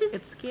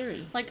 It's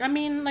scary. I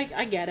mean, like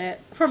I get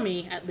it. For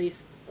me, at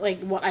least, like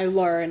what I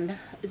learned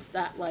is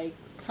that like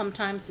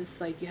sometimes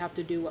it's like you have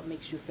to do what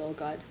makes you feel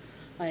good,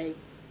 like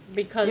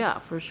because Yeah,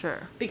 for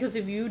sure. because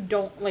if you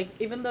don't like,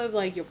 even though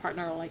like your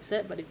partner likes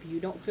it, but if you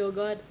don't feel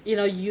good,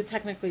 you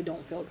technically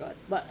don't feel good.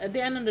 But at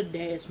the end of the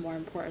day, it's more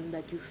important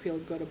that you feel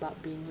good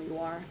about being who you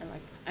are.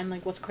 And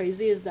like what's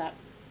crazy is that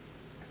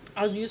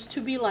I used to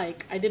be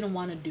like, I didn't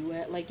want to do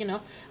it, like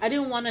I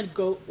didn't want to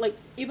go, like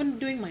even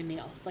doing my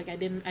nails, like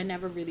I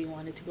never really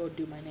wanted to go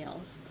do my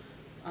nails,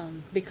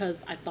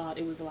 because I thought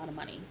it was a lot of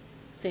money.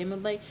 Same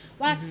with like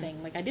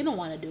waxing. Like I didn't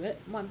want to do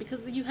it. One,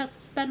 because you have to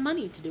spend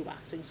money to do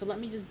waxing. So let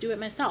me just do it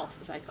myself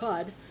if I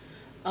could.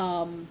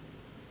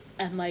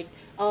 And like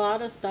a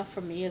lot of stuff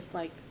for me is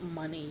like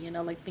money,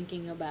 like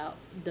thinking about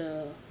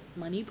the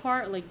money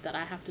part, like that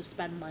I have to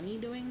spend money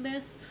doing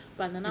this.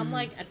 But then I'm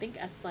like, I think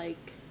as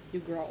like you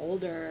grow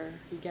older,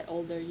 you get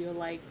older, you're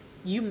like,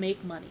 you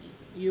make money.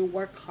 You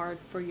work hard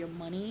for your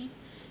money.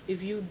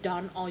 If you've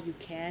done all you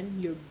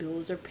can, your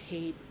bills are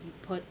paid, you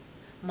put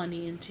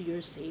money into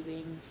your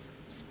savings.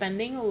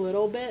 Spending a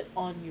little bit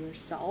on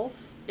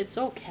yourself, it's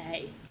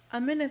okay. I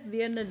mean, at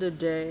the end of the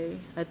day,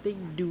 I think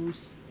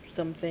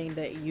something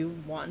that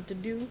you want to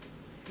do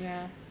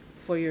Yeah.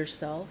 for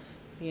yourself,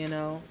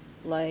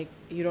 like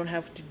you don't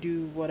have to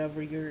do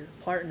whatever your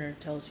partner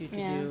tells you to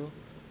Yeah. do.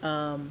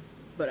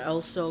 But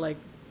also like,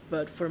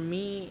 but for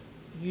me,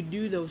 you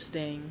do those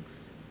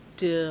things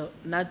to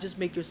not just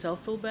make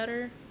yourself feel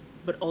better,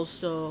 but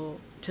also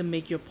to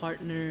make your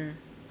partner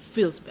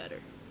feels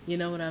better. You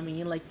know what I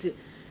mean? Like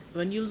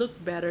when you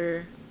look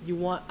better,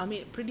 I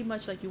mean, pretty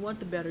much like you want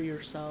to better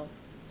yourself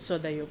so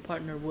that your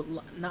partner would,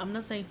 now I'm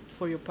not saying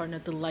for your partner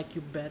to like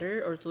you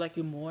better or to like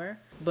you more,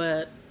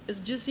 but it's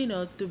just,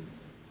 to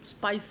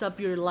spice up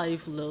your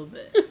life a little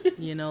bit,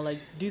 like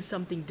do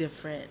something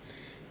different.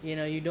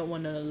 You don't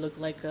want to look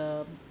like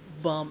a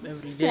bum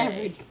every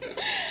day,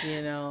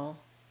 you know.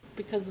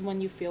 Because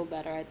when you feel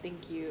better, I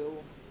think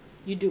you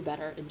do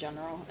better in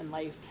general in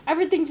life.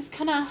 Everything just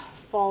kind of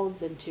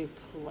falls into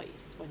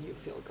place when you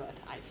feel good,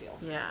 I feel.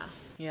 Yeah.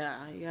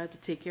 Yeah, you have to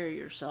take care of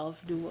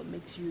yourself, do what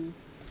makes you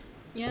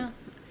Yeah.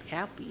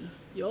 happy,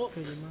 Yup.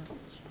 pretty much.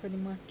 Pretty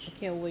much. I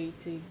can't wait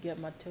to get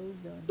my toes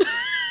done.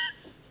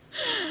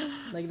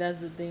 Like, that's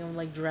the thing, I'm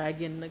like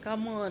dragging, like,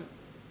 come on,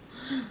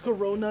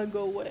 Corona,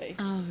 go away.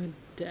 Oh,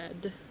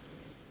 dead.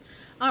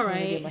 All I wanna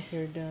get right. my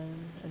hair done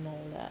and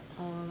all that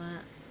All of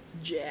that.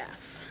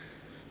 jazz.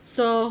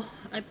 So,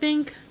 I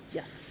think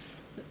Yes.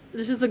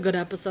 this is a good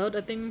episode.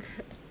 I think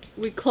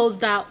we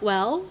closed out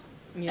well.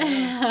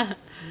 Yeah.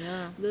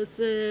 Yeah. This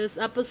is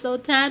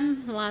episode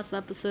 10, last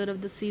episode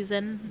of the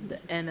season.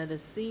 The end of the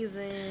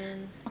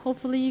season.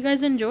 Hopefully you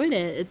guys enjoyed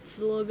it. It's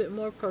a little bit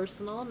more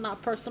personal.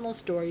 Not personal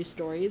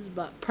stories,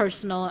 but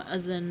personal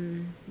as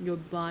in your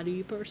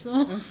body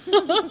personal.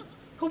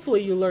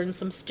 Hopefully you learned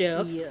some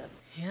stuff. Yeah.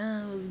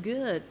 Yeah, it was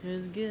good. It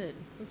was good.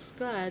 It's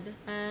good.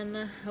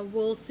 And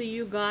we'll see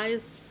you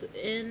guys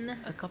in.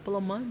 A couple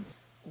of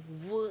months.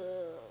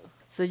 Whoa.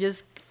 So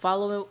just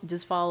follow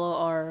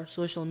our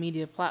social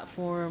media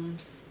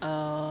platforms,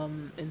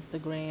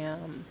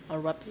 Instagram, our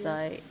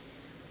website.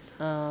 Yes.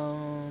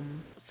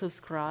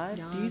 Subscribe.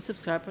 Do you Yes.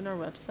 subscribe on our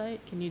website?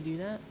 Can you do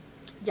that?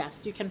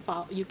 Yes, you can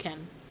follow. You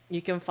can.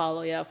 You can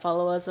follow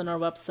us on our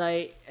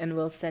website, and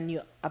we'll send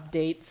you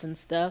updates and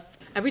stuff.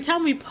 Every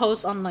time we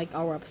post on like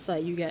our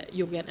website,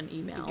 you'll get an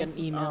email. You get an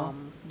email.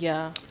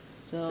 Yeah.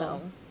 So,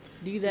 So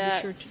do be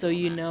that sure to so do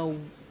you that. know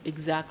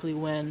exactly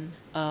when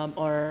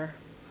our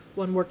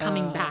When we're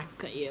coming back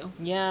at you.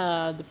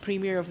 the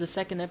premiere of the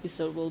second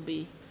episode will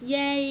be.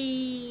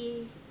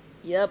 Yay!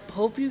 Yep.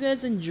 Hope you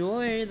guys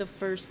enjoy the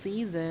first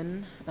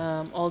season,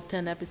 all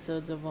 10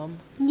 episodes of them.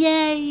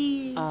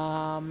 Yay!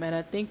 And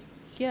I think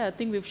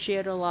we've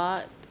shared a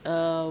lot.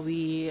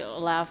 We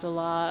laughed a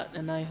lot,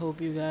 and I hope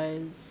you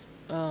guys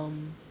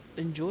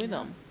enjoy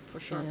them. For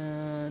sure.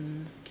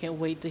 And can't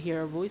wait to hear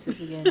our voices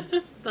again.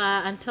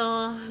 But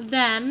until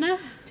then,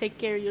 Take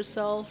care of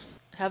yourselves.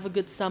 Have a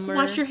good summer.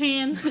 wash your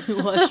hands.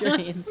 Wash your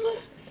hands.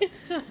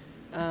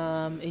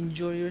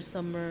 Enjoy your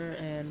summer,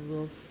 and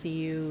we'll see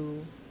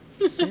you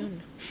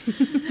soon.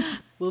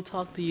 We'll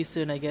talk to you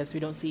soon, I guess. We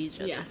don't see each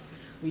other.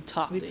 Yes. We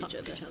talk We to talk each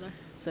other. to each other.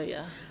 So,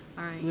 yeah.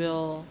 All right.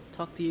 We'll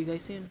talk to you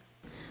guys soon.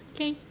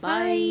 Okay.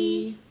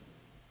 Bye.